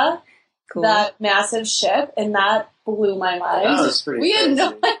Vasa, that massive ship, and that blew my mind. That was pretty we crazy. had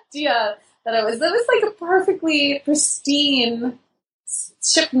no idea that was like a perfectly pristine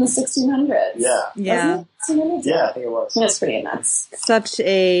ship in the 1600s. Yeah. Yeah, I think it was. It's pretty nuts. Such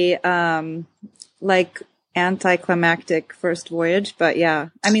a, like, anticlimactic first voyage, but yeah.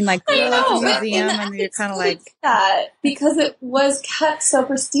 Like, I know, the museum, and you're kind of like... that, because it was kept so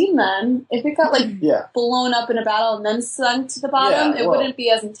pristine then. If it got, like, blown up in a battle and then sunk to the bottom, it wouldn't be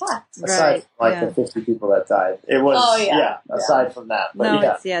as intact. Aside from, the 50 people that died. It was, aside from that.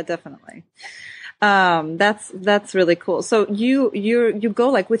 But definitely. That's really cool. So you go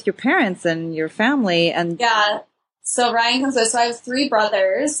like with your parents and your family and So Ryan comes with. So I have 3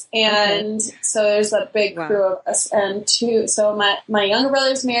 brothers, and so there's a big crew of us, and 2. So my younger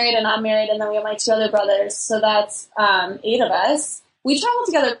brother's married, and I'm married, and then we have my 2 other brothers. So that's 8 of us. We travel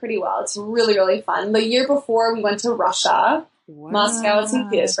together pretty well. It's really, really fun. The year before, we went to Russia, Moscow and St.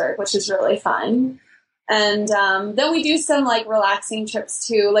 Petersburg, which is really fun. And then we do some like relaxing trips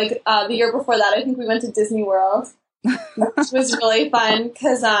too. Like the year before that, I think we went to Disney World, which was really fun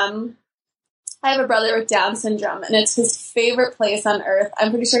because I have a brother with Down syndrome, and it's his favorite place on earth.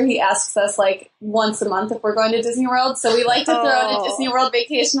 I'm pretty sure he asks us like once a month if we're going to Disney World, so we like to throw in a Disney World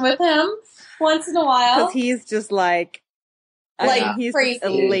vacation with him once in a while. Because he's just like he's crazy.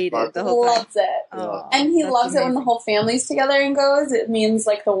 Elated the whole time. Loves it. Oh, and he loves amazing. it when the whole family's together and goes. It means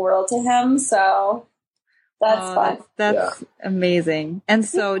like the world to him, so that's fun. That's amazing. And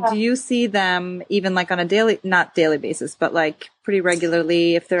so do you see them even like on a not daily basis, but like pretty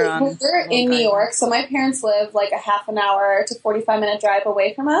regularly if they're on? We're in New York, so my parents live like a half an hour to 45-minute drive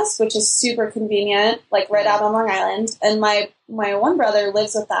away from us, which is super convenient, like right out on Long Island. And my one brother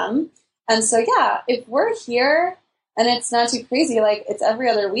lives with them. And so, yeah, if we're here and it's not too crazy, like it's every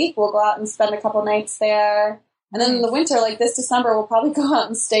other week, we'll go out and spend a couple nights there. And then in the winter, like this December, we'll probably go out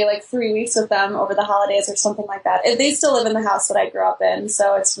and stay like 3 weeks with them over the holidays or something like that. They still live in the house that I grew up in,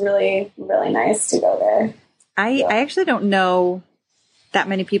 so it's really, really nice to go there. I actually don't know that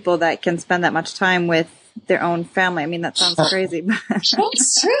many people that can spend that much time with their own family. I mean, that sounds crazy. But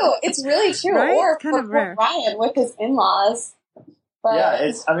it's true. It's really true. Right? Or It's kind of rare. Ryan with his in-laws. But Yeah,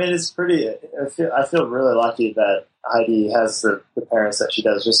 it's pretty. I feel really lucky that Heidi has the parents that she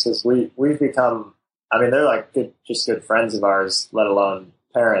does, just because we've become. I mean, they're like good friends of ours, let alone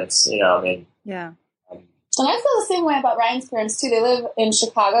parents. You know, I mean, yeah. And I feel the same way about Ryan's parents too. They live in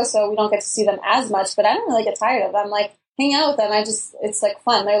Chicago, so we don't get to see them as much. But I don't really get tired of them. Like hanging out with them, it's like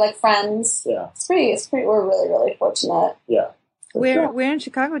fun. They're like friends. Yeah, it's pretty. We're really, really fortunate. Yeah. Where in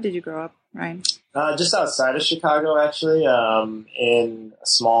Chicago did you grow up, Ryan? Just outside of Chicago, actually, in a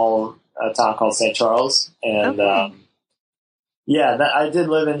small town called St. Charles, and Okay. I did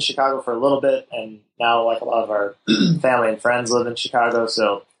live in Chicago for a little bit, and now like a lot of our family and friends live in Chicago.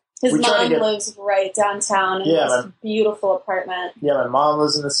 So His we try mom lives right downtown in this beautiful apartment. Yeah, my mom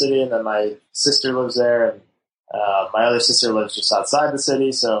lives in the city, and then my sister lives there, and my other sister lives just outside the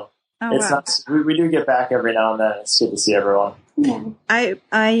city. So it's nice. We do get back every now and then. It's good to see everyone. Yeah.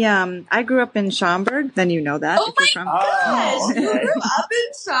 I grew up in Schaumburg. Then you know that. Oh my gosh! You grew up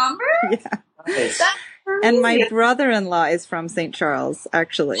in Schaumburg? Yeah. Nice. That's crazy. And my brother-in-law is from St. Charles,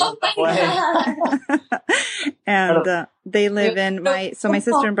 actually. Oh my god! And they live in my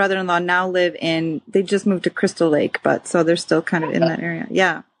sister and brother-in-law now live in, they just moved to Crystal Lake, but so they're still kind of in that area.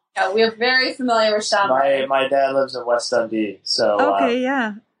 Yeah. Yeah, we're very familiar with Schaumburg. My dad lives in West Dundee, so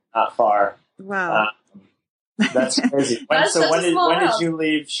Yeah. not far. Wow. That's crazy. When did you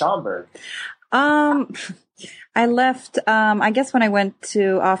leave Schaumburg? I left, I guess when I went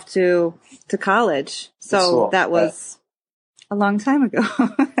off to college. So Cool. that was a long time ago.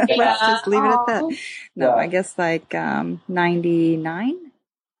 Let's just leave it at that. No, I guess like 99.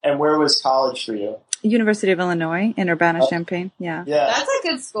 And where was college for you? University of Illinois in Urbana-Champaign. Yeah. Yeah. That's a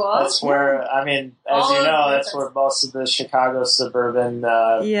good school. That's where, I mean, as you know, that's where most of the Chicago suburban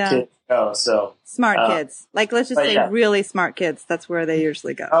kids go. So Smart kids. Like, let's just say really smart kids. That's where they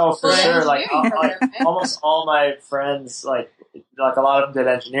usually go. Oh, for sure. Like engineering almost all my friends, like a lot of them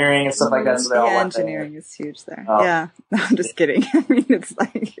did engineering and stuff like that. So they all went engineering is huge there. Oh. Yeah. No, I'm just kidding. I mean, it's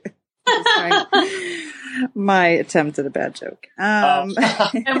like my attempt at a bad joke. And we're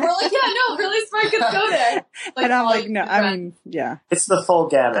like, yeah, no, really smart kids go there. Like, and I'm like, no, I mean, yeah. It's the full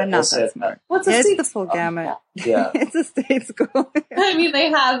gamut. I'm not that smart. What's a It's state the full school? gamut. Yeah. It's a state school. I mean,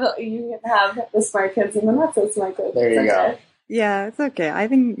 you have the smart kids and the not so smart kids. There you go. Yeah, it's okay. I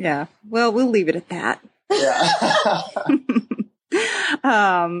think, yeah. Well, we'll leave it at that. Yeah.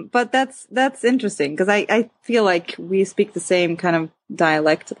 But that's interesting because I feel like we speak the same kind of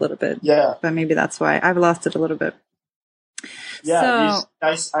dialect a little bit. Yeah. But maybe that's why I've lost it a little bit. Yeah.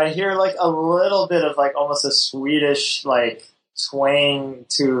 I hear like a little bit of like almost a Swedish like twang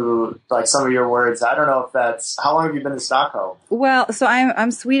to like some of your words. I don't know if that's, how long have you been in Stockholm? Well, so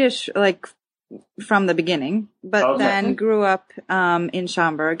I'm Swedish like from the beginning, but then grew up in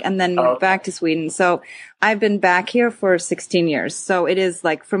Schaumburg and then moved back to Sweden. So I've been back here for 16 years. So it is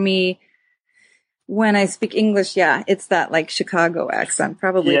like for me, when I speak English, it's that like Chicago accent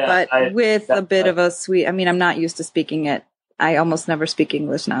probably, but with a bit of a sweet, I mean, I'm not used to speaking it. I almost never speak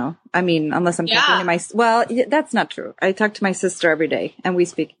English now. I mean, unless I'm talking to that's not true. I talk to my sister every day and we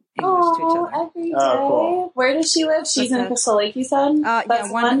speak English to each other. Every day. Cool. Where does she live? She's in Crystal Lake, you said?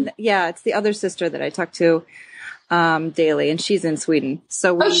 It's the other sister that I talk to daily, and she's in Sweden.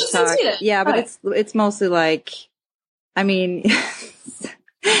 So we she's talk. in Sweden. Yeah, but it's mostly like, I mean,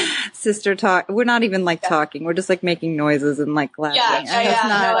 sister talk. We're not even like talking. We're just like making noises and like laughing.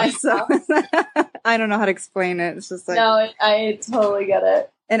 I don't know how to explain it. It's just like I totally get it.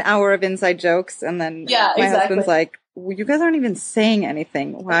 An hour of inside jokes, and then my husband's like, well, you guys aren't even saying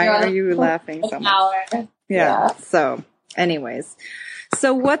anything. Why are you laughing so much? Hour. Yeah. So Anyways.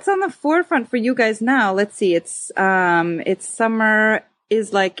 So what's on the forefront for you guys now? Let's see. It's summer.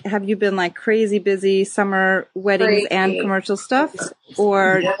 Have you been like crazy busy summer weddings and commercial stuff?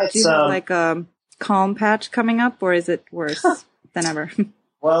 Or do you have like a calm patch coming up, or is it worse than ever?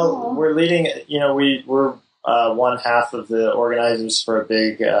 Well, we're leading, we're one half of the organizers for a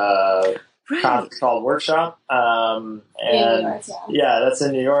big conference called Workshop. And that's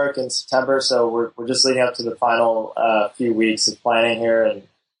in New York in September. So we're just leading up to the final few weeks of planning here. And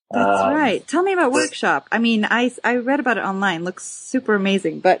that's right. Tell me about Workshop. I mean, I read about it online. Looks super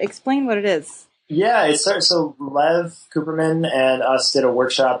amazing, but explain what it is. Yeah, it started. So Lev Cooperman and us did a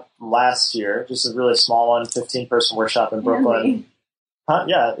workshop last year, just a really small one, 15-person workshop in Brooklyn. Huh?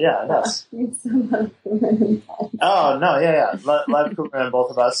 Yeah, nice. Oh, no, yeah. Lev Cooperman and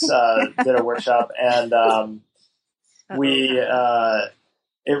both of us did a workshop, and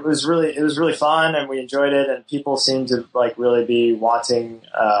it was really fun, and we enjoyed it, and people seemed to like really be wanting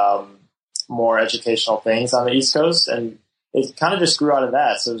more educational things on the East Coast, and it kind of just grew out of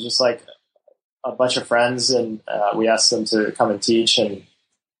that. So it was just like a bunch of friends, and we asked them to come and teach, and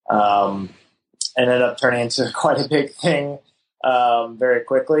ended up turning into quite a big thing very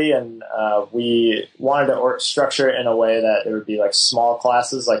quickly. And we wanted to structure it in a way that there would be like small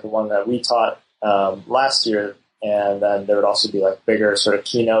classes, like the one that we taught last year, and then there would also be like bigger sort of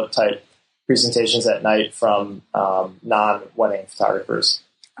keynote type presentations at night from non-wedding photographers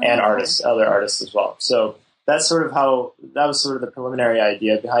and artists, other artists as well. So that's that was sort of the preliminary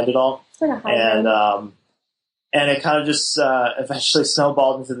idea behind it all. And it kind of just eventually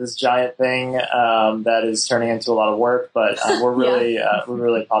snowballed into this giant thing that is turning into a lot of work, but we're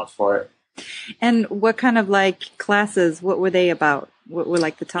really pumped for it. And what kind of like classes, what were they about? What were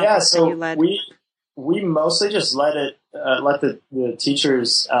like the topics that you led? We mostly just let the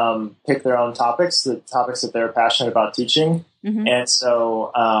teachers pick their own topics, the topics that they're passionate about teaching. Mm-hmm. And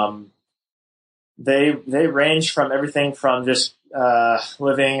so they range from everything from just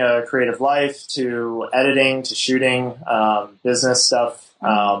living a creative life to editing to shooting, business stuff,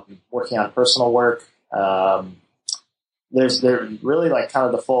 working on personal work. They're really like kind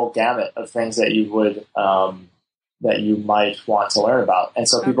of the full gamut of things that you would that you might want to learn about. And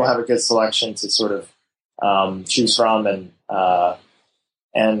so people have a good selection to sort of choose from and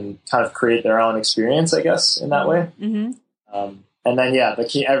kind of create their own experience, I guess, in that way. Mm-hmm. And then,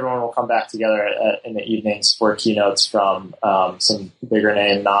 everyone will come back together in the evenings for keynotes from some bigger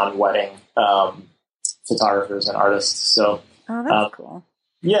name non-wedding photographers and artists. So, that's cool.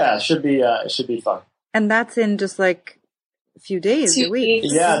 Yeah, it should be fun. And that's in just like a few days, a week.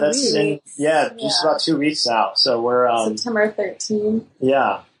 Yeah, just about 2 weeks now. So we're September 13th.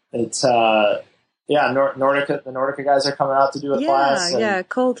 Yeah, it's Nordica. The Nordica guys are coming out to do a class. Yeah.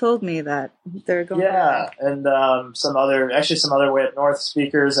 Cole told me that they're going. Yeah, and some other Way Up North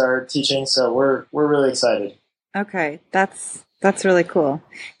speakers are teaching. So we're really excited. Okay, that's really cool.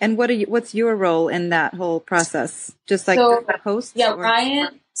 And what's your role in that whole process? Just like host? Yeah,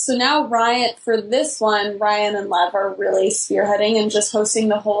 Ryan. So now for this one, Ryan and Lev are really spearheading and just hosting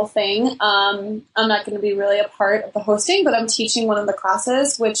the whole thing. I'm not going to be really a part of the hosting, but I'm teaching one of the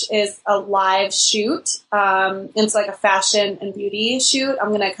classes, which is a live shoot. It's like a fashion and beauty shoot. I'm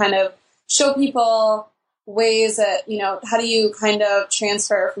going to kind of show people ways that, how do you kind of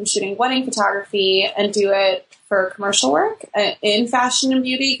transfer from shooting wedding photography and do it for commercial work in fashion and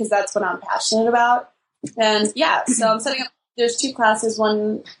beauty, because that's what I'm passionate about. And so I'm setting up. There's 2 classes,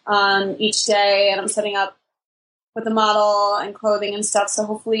 one on each day, and I'm setting up with the model and clothing and stuff. So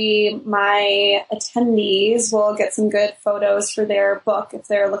hopefully my attendees will get some good photos for their book if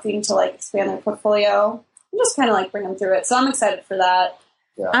they're looking to like expand their portfolio and just kind of like bring them through it. So I'm excited for that.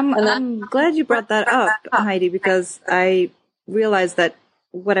 Yeah. I'm glad you brought that up, Heidi, because I realized that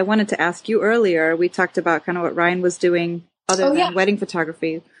what I wanted to ask you earlier, we talked about kind of what Ryan was doing other than wedding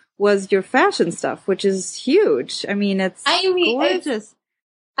photography, was your fashion stuff, which is huge. I mean, it's gorgeous.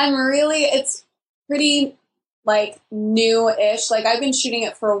 It's pretty like new-ish. Like I've been shooting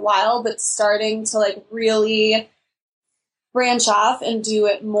it for a while, but starting to like really branch off and do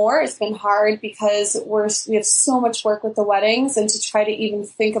it more. It's been hard because we have so much work with the weddings, and to try to even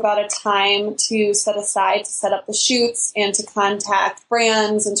think about a time to set aside to set up the shoots and to contact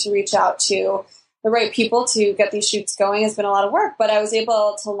brands and to reach out to the right people to get these shoots going has been a lot of work. But I was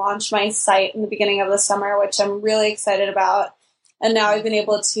able to launch my site in the beginning of the summer, which I'm really excited about. And now I've been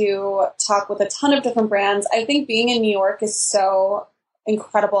able to talk with a ton of different brands. I think being in New York is so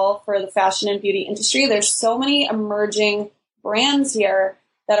incredible for the fashion and beauty industry. There's so many emerging brands here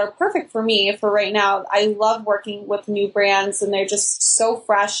that are perfect for me for right now. I love working with new brands, and they're just so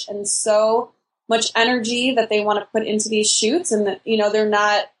fresh and so much energy that they want to put into these shoots, and that, you know, they're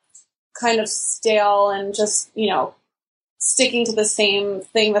not kind of stale and just, you know, sticking to the same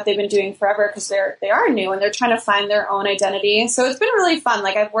thing that they've been doing forever, because they are new and they're trying to find their own identity. So it's been really fun.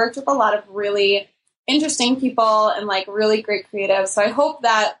 Like, I've worked with a lot of really interesting people and like really great creatives. So I hope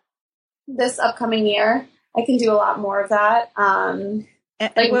that this upcoming year I can do a lot more of that.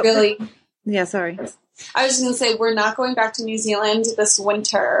 Yeah, sorry. I was just going to say, we're not going back to New Zealand this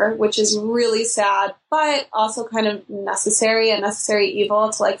winter, which is really sad, but also kind of necessary evil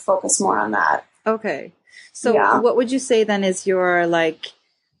to like focus more on that. Okay. So what would you say then is your like,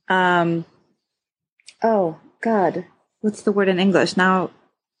 oh God, what's the word in English? Now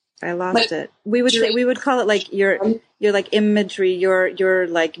I lost it. We would call it like your like imagery, your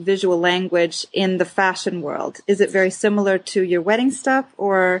like visual language in the fashion world. Is it very similar to your wedding stuff,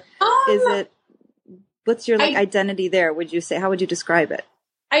 or is it, what's your like identity there? Would you say, how would you describe it?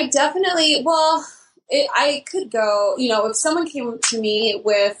 I definitely, I could go, you know, if someone came to me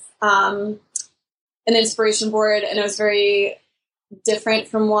with, an inspiration board and it was very different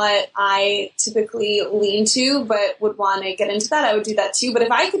from what I typically lean to, but would want to get into that, I would do that too. But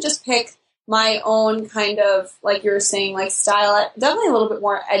if I could just pick my own kind of, like you were saying, like style, definitely a little bit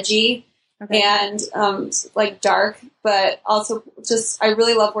more edgy and like dark, but also just, I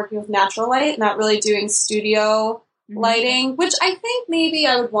really love working with natural light, not really doing studio lighting, which I think maybe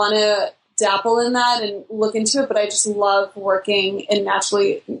I would want to dabble in that and look into it, but I just love working in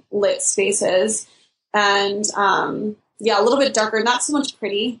naturally lit spaces. And a little bit darker, not so much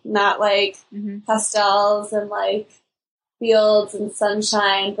pretty, not like pastels and like fields and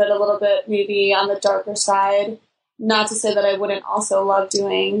sunshine, but a little bit maybe on the darker side. Not to say that I wouldn't also love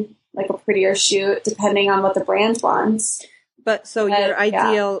doing like a prettier shoot, depending on what the brand wants. But so your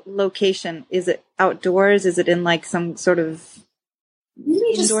ideal location, is it outdoors? Is it in like some sort of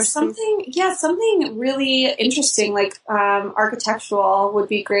maybe just something really interesting, like architectural would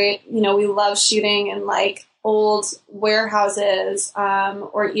be great. You know, we love shooting in like old warehouses,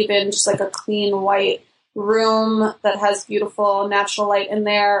 or even just like a clean white room that has beautiful natural light in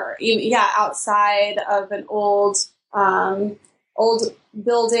there, or even, outside of an old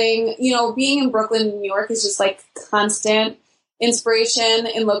building. You know, being in Brooklyn, New York is just like constant inspiration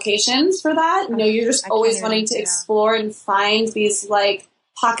in locations for that. You know, you're just always wanting to explore and find these like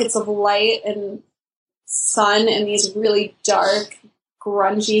pockets of light and sun in these really dark,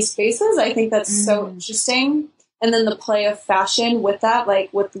 grungy spaces. I think that's so interesting. And then the play of fashion with that,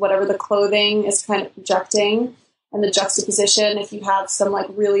 like with whatever the clothing is kind of projecting, and the juxtaposition. If you have some like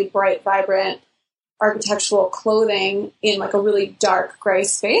really bright, vibrant architectural clothing in like a really dark gray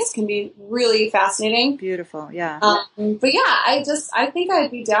space, can be really fascinating. Beautiful. Yeah. But yeah, I think I'd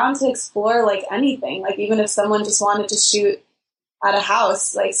be down to explore like anything. Like even if someone just wanted to shoot at a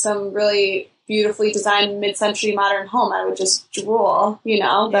house, like some really beautifully designed mid-century modern home, I would just drool, you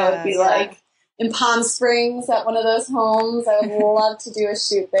know, that would be like in Palm Springs at one of those homes. I would love to do a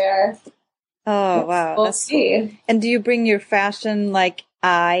shoot there. Oh, wow. We'll see. Cool. And do you bring your fashion like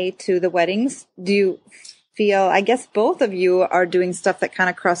eye to the weddings? Do you feel, I guess both of you are doing stuff that kind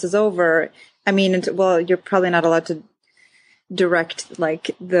of crosses over. I mean, you're probably not allowed to direct like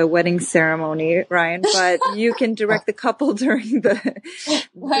the wedding ceremony, Ryan, but you can direct the couple during the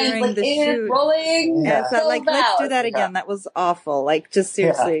shoot. Rolling. Yeah. So like, let's do that again. That was awful. Like, just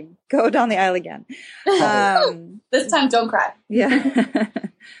seriously, go down the aisle again. This time, don't cry. Yeah.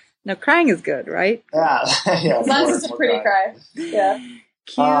 No, crying is good, right? Yeah. As long as it's a pretty cry. Yeah.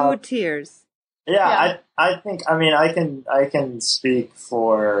 Cue tears. Yeah. I think, I mean, I can speak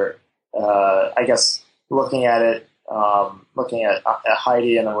for, I guess looking at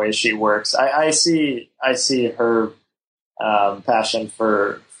Heidi and the way she works, I see her passion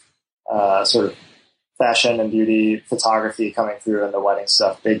for sort of fashion and beauty photography coming through in the wedding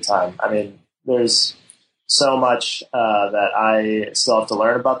stuff big time. I mean, there's so much that I still have to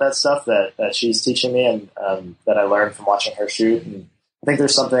learn about that stuff that she's teaching me, and that I learned from watching her shoot. And I think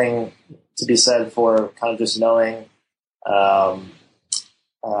there's something to be said for kind of just knowing, I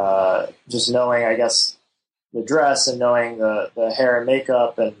guess, the dress and knowing the hair and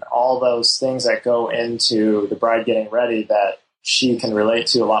makeup and all those things that go into the bride getting ready that she can relate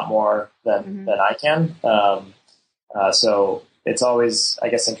to a lot more than I can. So it's always, I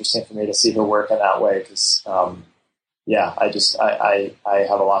guess, interesting for me to see her work in that way, because, I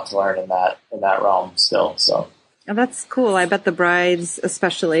have a lot to learn in that realm still. So. Oh, that's cool. I bet the brides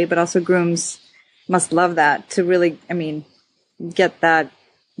especially, but also grooms must love that, to really, I mean, get that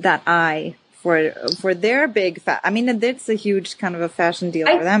eye for their big I mean, it's a huge kind of a fashion deal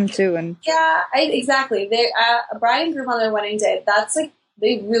for them too. And exactly. They a bride and groom on their wedding day, that's like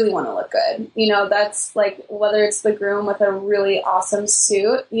they really want to look good. You know, that's like, whether it's the groom with a really awesome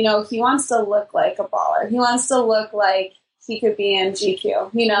suit, you know, he wants to look like a baller. He wants to look like he could be in GQ,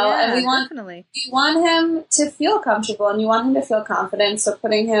 you know, Yeah, and we want him to feel comfortable, and you want him to feel confident. So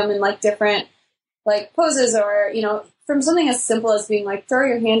putting him in like different like poses, or, you know, from something as simple as being like, throw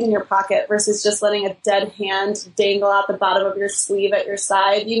your hand in your pocket versus just letting a dead hand dangle out the bottom of your sleeve at your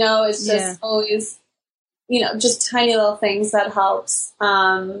side, you know, it's just always, you know, just tiny little things that helps.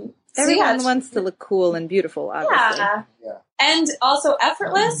 Everyone wants to look cool and beautiful, obviously. Yeah. And also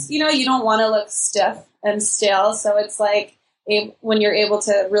effortless, you know, you don't want to look stiff and stale. So it's like, when you're able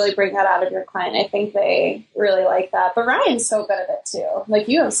to really bring that out of your client, I think they really like that. But Ryan's so good at it too. Like,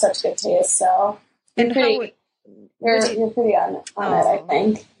 you have such good taste, so And you're pretty on it, I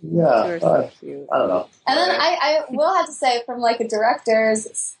think. Yeah. So cute. I don't know. And then I will have to say, from like a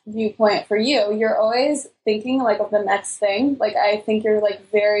director's viewpoint for you, you're always thinking like of the next thing. Like, I think you're like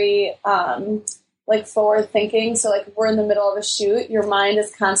very like forward thinking. So like, we're in the middle of a shoot, your mind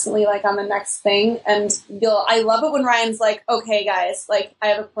is constantly like on the next thing. And I love it when Ryan's like, okay guys, like, I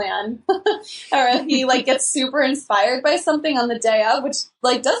have a plan. Or if he like gets super inspired by something on the day of, which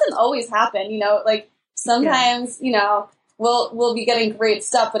like doesn't always happen, you know, like sometimes, you know, we'll be getting great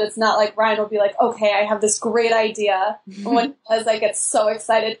stuff, but it's not like Ryan will be like, okay, I have this great idea. As I get so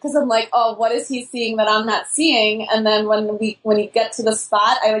excited, because I'm like, oh, what is he seeing that I'm not seeing? And then when you get to the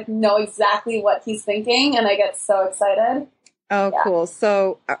spot, I like know exactly what he's thinking, and I get so excited. Oh, yeah. Cool.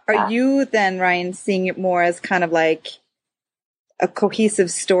 So are you then, Ryan, seeing it more as kind of like a cohesive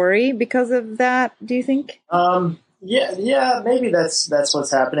story because of that, do you think? Yeah, maybe that's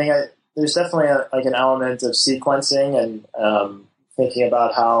what's happening. There's definitely an element of sequencing and thinking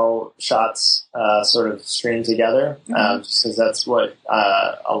about how shots sort of stream together, just because that's what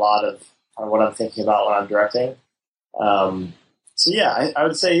a lot of what I'm thinking about when I'm directing. So yeah, I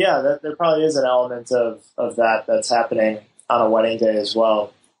would say that there probably is an element of that that's happening on a wedding day as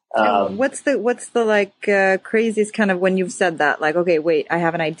well. What's the like craziest kind of when you've said that, like, okay, wait, I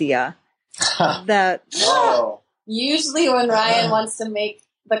have an idea that. Usually when Ryan wants to make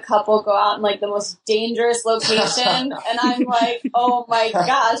the couple go out in like the most dangerous location, and I'm like, oh my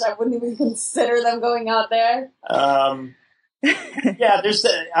gosh, I wouldn't even consider them going out there. Yeah,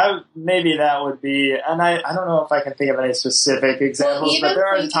 maybe that would be, and I don't know if I can think of any specific examples, but there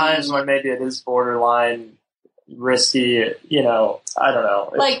are times when maybe it is borderline risky, you know, I don't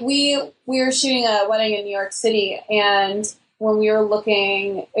know. Like we were shooting a wedding in New York City, and when we were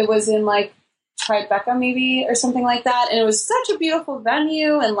looking, it was in like Tribeca maybe or something like that, and it was such a beautiful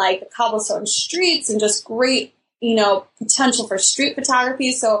venue and like cobblestone streets and just great, you know, potential for street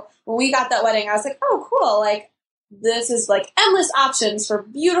photography. So when we got that wedding, I was like, oh cool, like this is like endless options for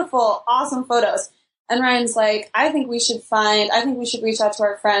beautiful, awesome photos. And Ryan's like, I think we should reach out to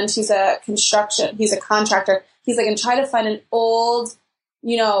our friend he's a contractor. He's like, and try to find an old,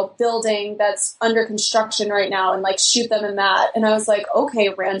 you know, building that's under construction right now and like shoot them in that. And I was like, okay,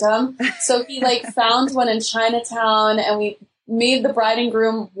 random. So he like found one in Chinatown, and we made the bride and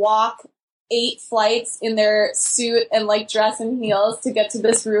groom walk 8 flights in their suit and like dress and heels to get to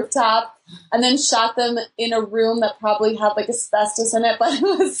this rooftop, and then shot them in a room that probably had like asbestos in it, but it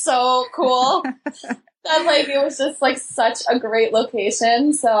was so cool. That like, it was just like such a great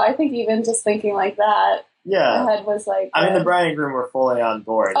location. So I think even just thinking like that, yeah, my head was like, I mean, the bride and groom were fully on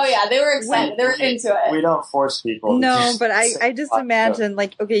board. Oh yeah, they were excited. They were into it. We don't force people. No, but I just imagine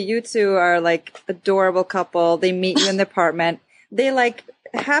like, okay, you two are like adorable couple. They meet you in the apartment. They like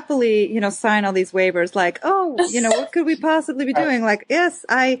happily, you know, sign all these waivers like, oh, you know, what could we possibly be doing? Like, yes,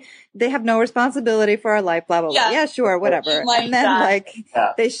 they have no responsibility for our life, blah, blah, blah. Yeah, sure, whatever. Like and then like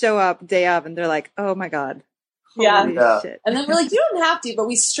they show up day of and they're like, oh my God. Holy shit. And then we're like, you don't have to, but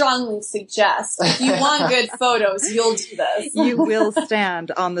we strongly suggest if you want good photos, you'll do this. You will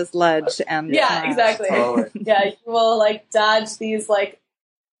stand on this ledge and exactly. Totally. Yeah, you will like dodge these like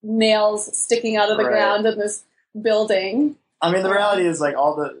nails sticking out of the ground in this building. I mean, the reality is like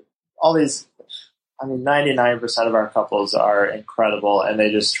all these. I mean, 99% of our couples are incredible, and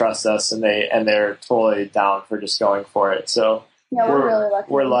they just trust us, and they're totally down for just going for it. So yeah, we're really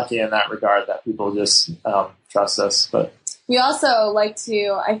lucky. We're lucky in that regard that people just trust us. But we also like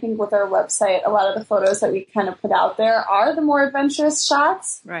to, I think, with our website, a lot of the photos that we kind of put out there are the more adventurous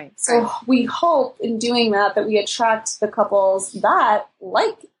shots. Right. So we hope in doing that we attract the couples that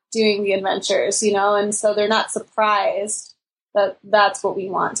like doing the adventures, you know, and so they're not surprised that's what we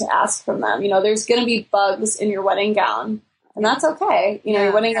want to ask from them. You know, there's going to be bugs in your wedding gown, and that's okay. You know,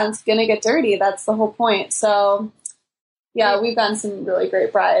 your wedding gown's going to get dirty. That's the whole point. So, yeah, we've gotten some really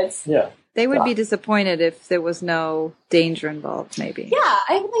great brides. Yeah. They would be disappointed if there was no danger involved, maybe. Yeah,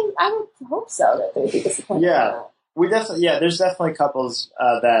 I would hope so that they would be disappointed. Yeah, there's definitely couples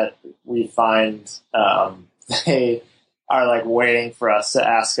that we find they are like waiting for us to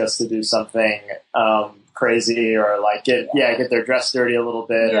ask us to do something crazy or like get their dress dirty a little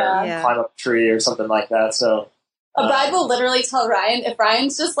bit or climb up a tree or something like that. So a bride will literally tell Ryan, if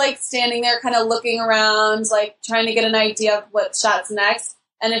Ryan's just like standing there kind of looking around, like trying to get an idea of what shot's next,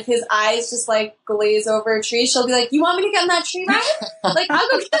 and if his eyes just like glaze over a tree, she'll be like, "You want me to get in that tree, Ryan? Like, I'll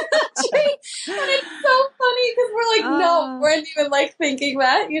go get in that tree." And it's so funny because we're like, no, we weren't even like thinking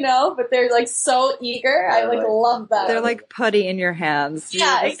that, but they're like so eager. I like love that. They're like putty in your hands.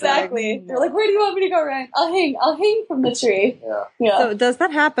 Yeah, exactly. Like, they're like, "Where do you want me to go, Ryan? I'll hang from the tree." Yeah. So does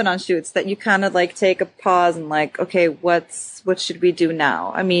that happen on shoots that you kind of like take a pause and like, okay, what should we do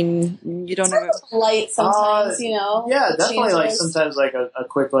now? I mean, you don't know. Light sometimes, Yeah, definitely. Like sometimes like a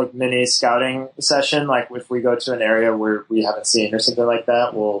quick like mini scouting session. Like if we go to an area where we haven't seen or something like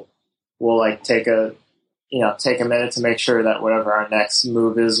that, we'll like take a minute to make sure that whatever our next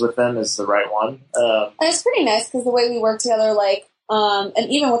move is with them is the right one. And it's pretty nice because the way we work together, like, and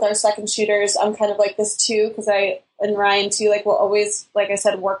even with our second shooters, I'm kind of like this too, because and Ryan too, like, will always, like I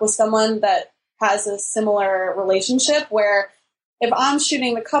said, work with someone that has a similar relationship where if I'm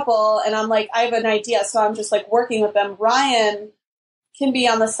shooting the couple and I'm like, I have an idea, so I'm just like working with them, Ryan can be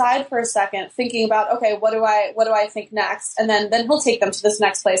on the side for a second thinking about, okay, what do I think next? And then he'll take them to this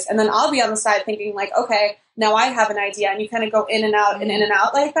next place. And then I'll be on the side thinking like, okay, now I have an idea. And you kind of go in and out and in and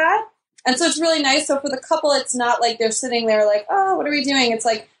out like that. And so it's really nice. So for the couple, it's not like they're sitting there like, oh, what are we doing? It's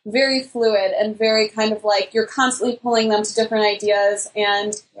like very fluid and very kind of like you're constantly pulling them to different ideas.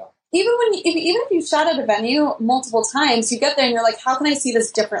 And even if you shot at a venue multiple times, you get there and you're like, how can I see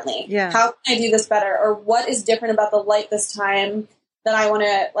this differently? Yeah. How can I do this better? Or what is different about the light this time that I want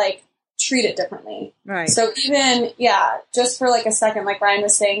to like treat it differently? Right. So even, just for like a second, like Ryan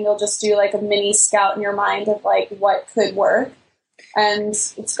was saying, you'll just do like a mini scout in your mind of like what could work. And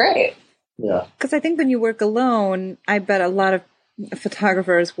it's great. Yeah. Because I think when you work alone, I bet a lot of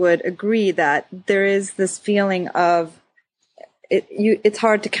photographers would agree that there is this feeling of it's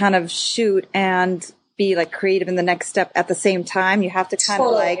hard to kind of shoot and be like creative in the next step at the same time. You have to kind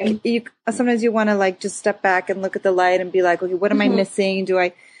of like, sometimes you want to like just step back and look at the light and be like, okay, what am I missing?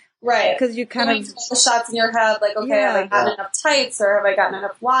 Right. Because you kind of the shots in your head, like, okay, have I gotten enough tights or have I gotten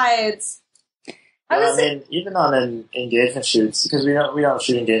enough wides? I mean, even on an engagement shoots, because we don't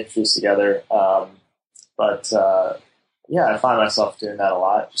shoot engagement shoots together. But I find myself doing that a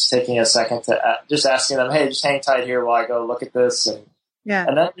lot. Just taking a second to just asking them, hey, just hang tight here while I go look at this. And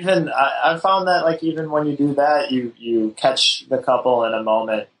then even I found that like even when you do that, you catch the couple in a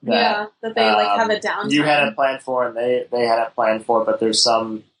moment that they like have a downtime you hadn't planned for and they hadn't planned for, but there's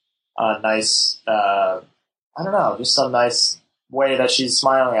some nice just some nice way that she's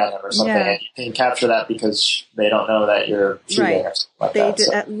smiling at him or something, and you can capture that because they don't know that you're shooting or something like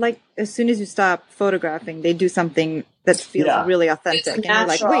that. Like as soon as you stop photographing, they do something that feels really authentic, and you're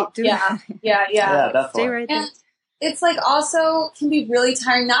like, wait, definitely. Stay right there. It's like also can be really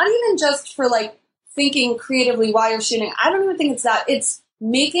tiring, not even just for like thinking creatively while you're shooting. I don't even think it's that. It's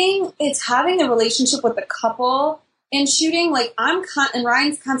having a relationship with the couple in shooting. Like and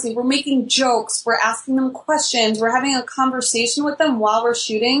Ryan's constantly, we're making jokes, we're asking them questions, we're having a conversation with them while we're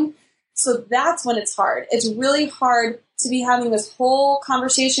shooting. So that's when it's hard. It's really hard to be having this whole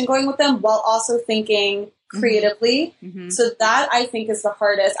conversation going with them while also thinking creatively. Mm-hmm. So that I think is the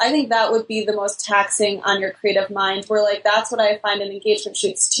hardest. I think that would be the most taxing on your creative mind, where like that's what I find in engagement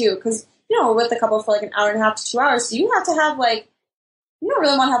shoots too, because we're with the couple for like an hour and a half to 2 hours, so you have to have like, you don't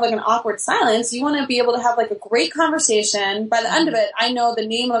really want to have like an awkward silence. You want to be able to have like a great conversation. By the end of it, I know the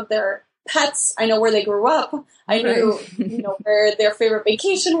name of their pets, I know where they grew up, I knew where their favorite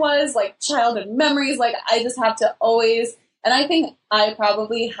vacation was, like childhood memories. Like I just have to always, and I think I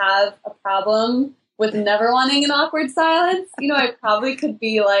probably have a problem with never wanting an awkward silence. I probably could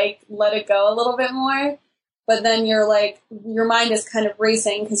be like, let it go a little bit more. But then you're like, your mind is kind of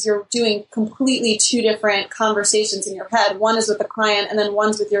racing because you're doing completely two different conversations in your head. One is with the client and then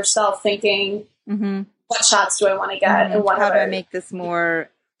one's with yourself thinking, what shots do I want to get? And how do I make this more,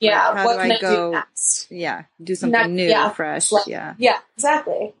 what can I do next? Yeah, do something new, fresh. Yeah,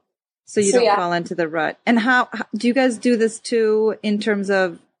 exactly. So you don't fall into the rut. And how do you guys do this too in terms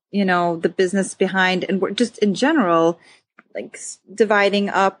of, the business behind and just in general, like dividing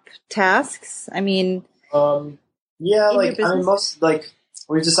up tasks? I mean, most like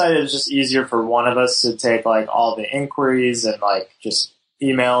we've decided it's just easier for one of us to take like all the inquiries and like just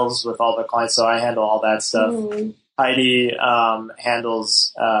emails with all the clients. So I handle all that stuff. Heidi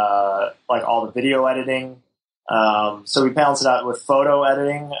handles like all the video editing. So we balance it out with photo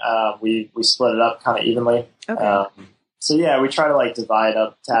editing. We split it up kind of evenly. Okay. So yeah, we try to like divide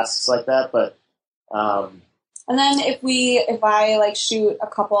up tasks like that, but and then if I like shoot a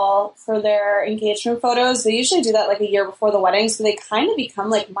couple for their engagement photos, they usually do that like a year before the wedding, so they kind of become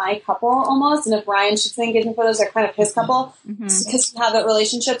like my couple almost. And if Ryan shoots the engagement photos, they're kind of his couple because we have that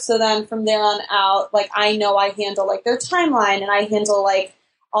relationship. So then from there on out, like I know I handle like their timeline and I handle like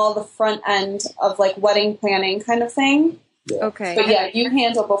all the front end of like wedding planning kind of thing. yeah. Okay. But yeah, you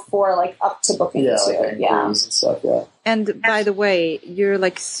handle before like up to booking Yeah, too. like Yeah. and stuff. Yeah. And by the way, you're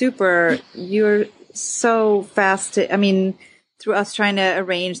so fast I mean, through us trying to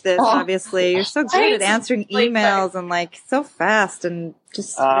arrange this, obviously, you're so good at answering emails and like so fast and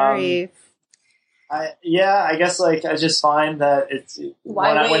just very. I guess like I just find that it's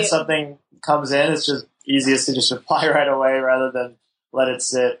when something comes in, it's just easiest to just reply right away rather than let it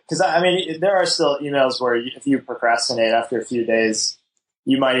sit. Because I mean, there are still emails where if you procrastinate after a few days,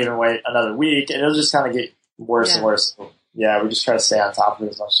 you might even wait another week, and it'll just kind of get worse and worse. Yeah, we just try to stay on top of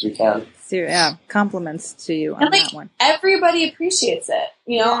it as much as we can. So, yeah, compliments to you on like, that one. Everybody appreciates it.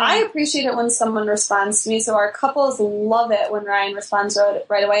 You know, I appreciate it when someone responds to me. So our couples love it when Ryan responds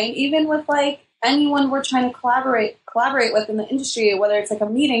right away. And even with like anyone we're trying to collaborate with in the industry, whether it's like a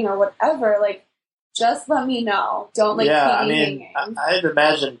meeting or whatever, like just let me know. Don't like keep me hanging. I'd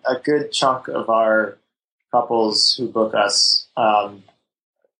imagine a good chunk of our couples who book us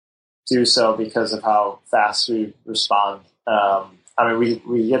do so because of how fast we respond. I mean,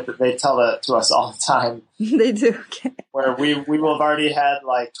 they tell that to us all the time. They do. Okay. Where we will have already had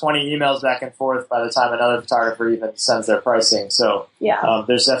like 20 emails back and forth by the time another photographer even sends their pricing. So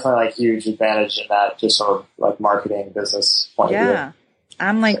there's definitely like huge advantage in that, just from like marketing business point of view. Yeah,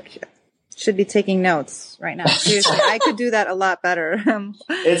 I'm like should be taking notes right now. Seriously, I could do that a lot better. I'm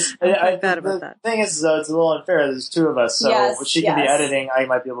bad about that. The thing is, though, it's a little unfair. There's two of us, so she can be editing. I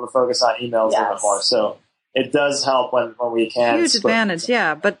might be able to focus on emails a little bit more. So it does help when we can. Huge advantage,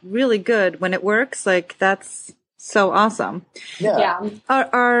 yeah, but really good when it works. Like that's so awesome. Yeah.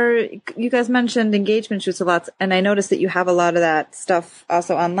 Are you guys mentioned engagement shoots a lot, and I noticed that you have a lot of that stuff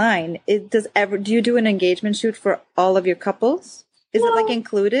also online. Do you do an engagement shoot for all of your couples? Is it like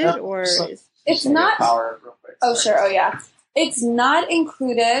included or? It's not. Sure. Oh yeah. It's not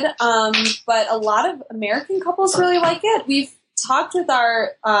included, but a lot of American couples really like it. We've talked with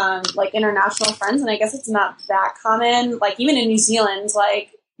our like international friends, and I guess it's not that common. Like even in New Zealand, like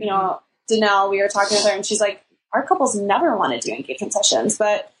Danelle, we were talking with her, and she's like, our couples never want to do engagement sessions,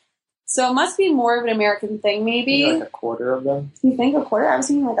 but so it must be more of an American thing, maybe. Like a quarter of them. You think a quarter? I was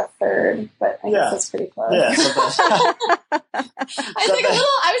thinking like a third, but I guess that's pretty close. Yeah. I was thinking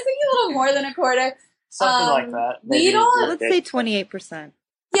a little more than a quarter. Something like that. We don't. Let's say 28%.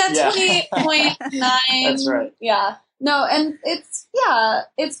 Yeah, 28.9. That's right. Yeah. No, and it's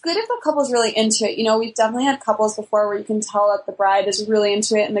good if the couple's really into it. You know, we've definitely had couples before where you can tell that the bride is really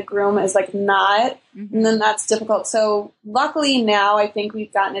into it and the groom is like not, and then that's difficult. So luckily now I think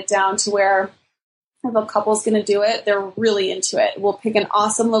we've gotten it down to where if a couple's going to do it, they're really into it. We'll pick an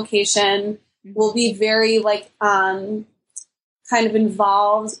awesome location. We'll be very like kind of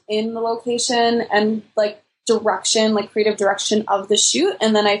involved in the location and like direction, like creative direction of the shoot,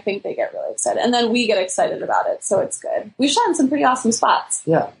 and then I think they get really excited, and then we get excited about it, so it's good. We've shot in some pretty awesome spots.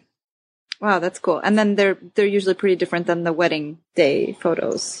 Yeah. Wow, that's cool. And then they're usually pretty different than the wedding day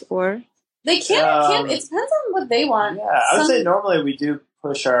photos, or they can. It depends on what they want. Yeah, I would say normally we do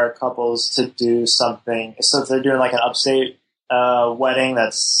push our couples to do something. So if they're doing like an upstate wedding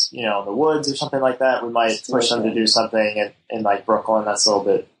that's in the woods or something like that, we might push them to do something in like Brooklyn that's a little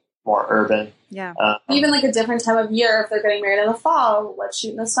bit more urban. Yeah. Even like a different time of year, if they're getting married in the fall, let's shoot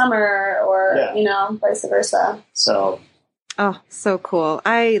in the summer, or vice versa. So so cool.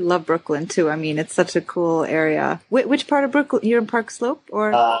 I love Brooklyn too. I mean, it's such a cool area. Which part of Brooklyn? You're in Park Slope,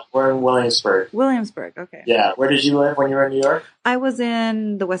 or we're in Williamsburg. Williamsburg. Okay. Yeah. Where did you live when you were in New York? I was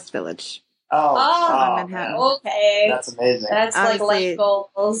in the West Village. Oh, Manhattan. Okay. That's amazing. That's obviously, like life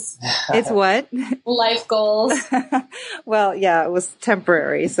goals. It's what? Life goals. Well, yeah, it was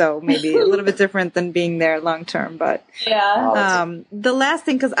temporary, so maybe a little bit different than being there long term. But the last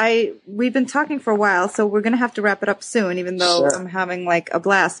thing, because we've been talking for a while, so we're going to have to wrap it up soon, even though I'm having like a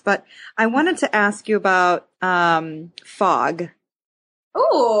blast. But I wanted to ask you about fog.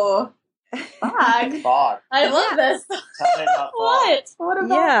 Ooh. Fog. I love this. Tell me about fog. What about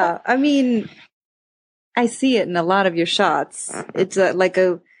that? I mean, I see it in a lot of your shots. It's like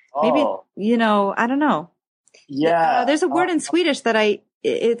maybe, I don't know. Yeah. There's a word in Swedish that I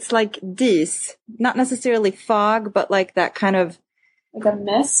it's like dis, not necessarily fog, but like that kind of like a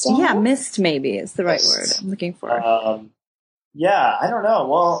mist. Yeah, mist maybe is the right Mist. word I'm looking for. Yeah, I don't know.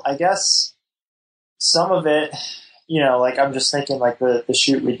 Well, I guess some of it, like I'm just thinking like the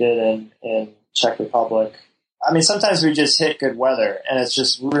shoot we did in Czech Republic. I mean, sometimes we just hit good weather and it's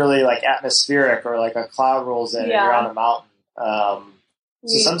just really like atmospheric, or like a cloud rolls in and you're on a mountain.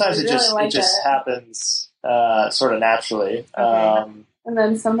 So sometimes it just happens sort of naturally. Okay. And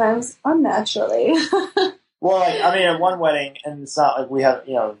then sometimes unnaturally. Well, like, I mean, at one wedding, and it's not like we have,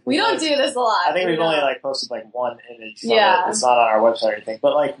 we don't do this a lot. I think we've only like posted like one image from Yeah. it. It's not on our website or anything,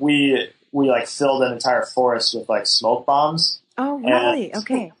 but like we like filled an entire forest with like smoke bombs. Oh, really?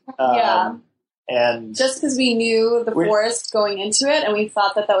 Okay. Yeah. And Just because we knew the forest going into it, and we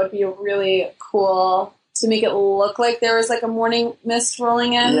thought that would be really cool to make it look like there was like a morning mist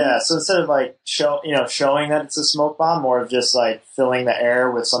rolling in. yeah, so instead of like showing that it's a smoke bomb, more of just like filling the air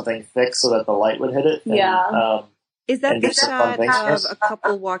with something thick so that the light would hit it. And, Yeah. Is that and the get some fun shot things. of a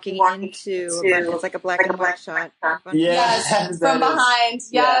couple walking into? It's like a black and white shot. Yeah. Yes, from behind.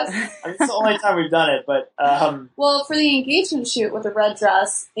 Yes. I mean, it's the only time we've done it, but Well, for the engagement shoot with the red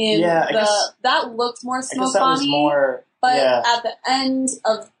dress, that looked more I guess smoke that was bomby. more. But Yeah. at the end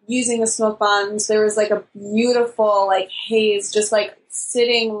of using the smoke bombs, there was like a beautiful like haze, just like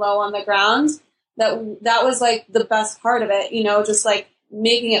sitting low on the ground. That was like the best part of it, just like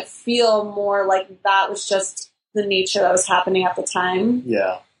making it feel more like that was just the nature that was happening at the time.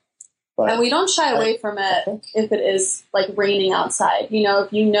 Yeah. But And we don't shy away from it if it is like raining outside.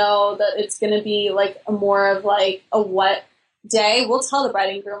 If you know that it's going to be like more of like a wet day, we'll tell the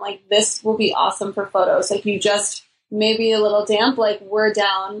bride and groom like this will be awesome for photos. Like you just maybe a little damp, like we're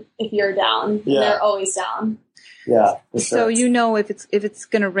down if you're down. Yeah. They're always down. yeah. For So sure. if it's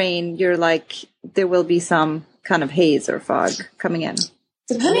gonna rain, you're like there will be some kind of haze or fog coming in.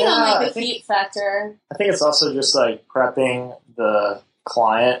 Depending on I like the think- heat factor. I think it's also just like prepping the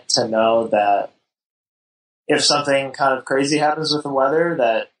client to know that if something kind of crazy happens with the weather,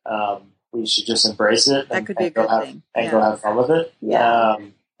 that we should just embrace it. That could be a go good have, thing. And Yeah. go have fun with it. Yeah.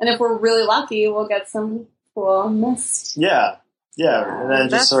 And if we're really lucky, we'll get some cool mist. Yeah. And then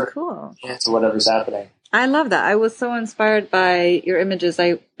That's just sort of cool. answer whatever's happening. I love that. I was so inspired by your images.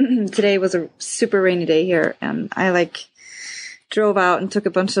 Today was a super rainy day here, and I drove out and took a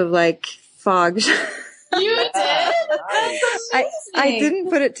bunch of fog. You did? Nice. I didn't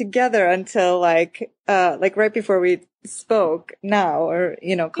put it together until right before we spoke now, or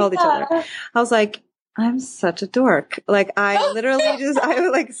called each other. I was like, I'm such a dork. I literally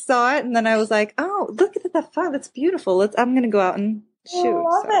I saw it, and then I was like, oh, look at that fog. That's beautiful. I'm gonna go out and shoot. I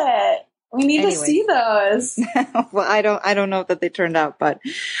love it. We need to see those. Well, I don't know that they turned out, but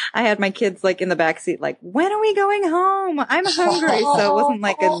I had my kids in the back seat, when are we going home? I'm hungry. So it wasn't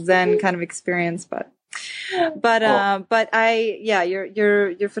like a Zen kind of experience, but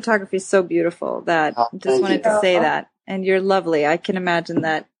your photography is so beautiful that just wanted to say that. And you're lovely. I can imagine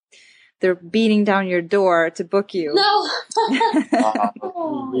that they're beating down your door to book you. No.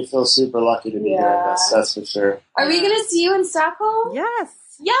 We feel super lucky to be doing this. That's for sure. Are we going to see you in Stockholm? Yes.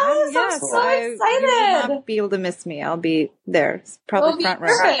 Yes, I'm so excited. You will not be able to miss me. I'll be there. It's probably front row.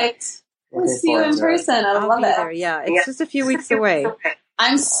 Perfect. We'll Looking see you in forward to it. person. I I'll love be it. there. Yeah, it's just a few weeks away.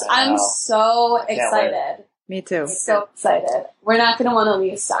 I'm so excited. Me too. So excited. We're not going to want to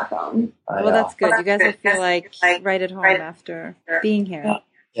leave Stockholm. I Well, know. that's good. You guys will feel right at home after being here.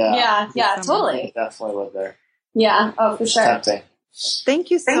 Yeah. Yeah, This totally. Definitely live there. Yeah, oh, for sure. Tempting. Thank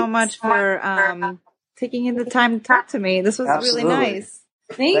you so much for taking the time to talk to me. This was Absolutely. really nice.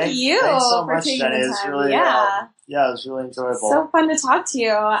 Thank you Thanks so for much, taking Jenny. the It's time. really, yeah. it was really enjoyable. So fun to talk to you.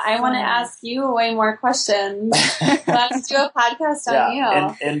 I want to ask you way more questions. Let's do a podcast on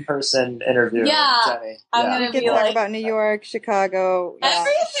you. In-person interview Yeah. with Jenny. I'm Yeah. gonna We can be talk like about New York, Chicago,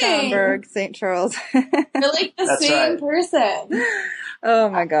 everything. Schaumburg, St. Charles. You're like the That's same right. person. Oh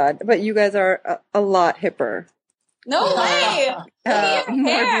my God. But you guys are a lot hipper. No way. Look at your more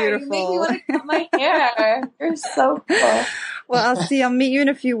hair. beautiful. You make me want to cut my hair. You're so cool. Well, I'll meet you in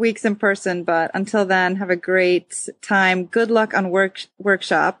a few weeks in person, but until then, have a great time. Good luck on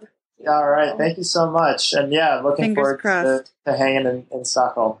workshop. All right. Thank you so much. And looking Fingers forward crossed. to hanging in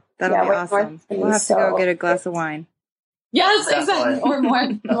Stockholm. That'll Yeah, be Wake awesome. Forest is We'll have to go so get a glass of wine. Yes, Definitely. exactly. Or more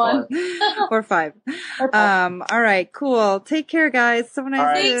than one. Or 5. Or five. All right, cool. Take care, guys. So nice All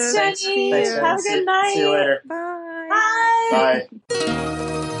right. to Thanks, see Jenny. you. Thanks, Jenny. Have a good night. See you later. Bye. Bye.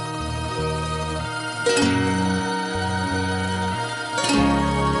 Bye.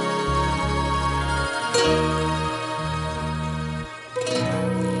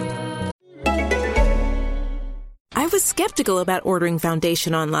 I was skeptical about ordering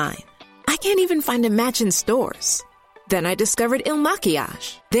foundation online. I can't even find a match in stores. Then I discovered Il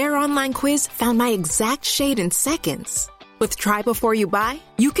Makiage. Their online quiz found my exact shade in seconds. With Try Before You Buy,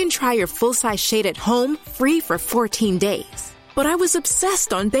 you can try your full-size shade at home free for 14 days. But I was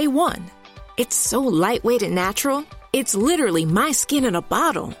obsessed on day one. It's so lightweight and natural, it's literally my skin in a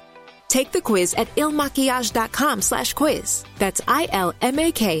bottle. Take the quiz at ilmakiage.com/quiz. That's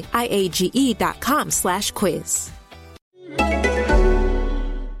ILMAKIAGE.com/quiz.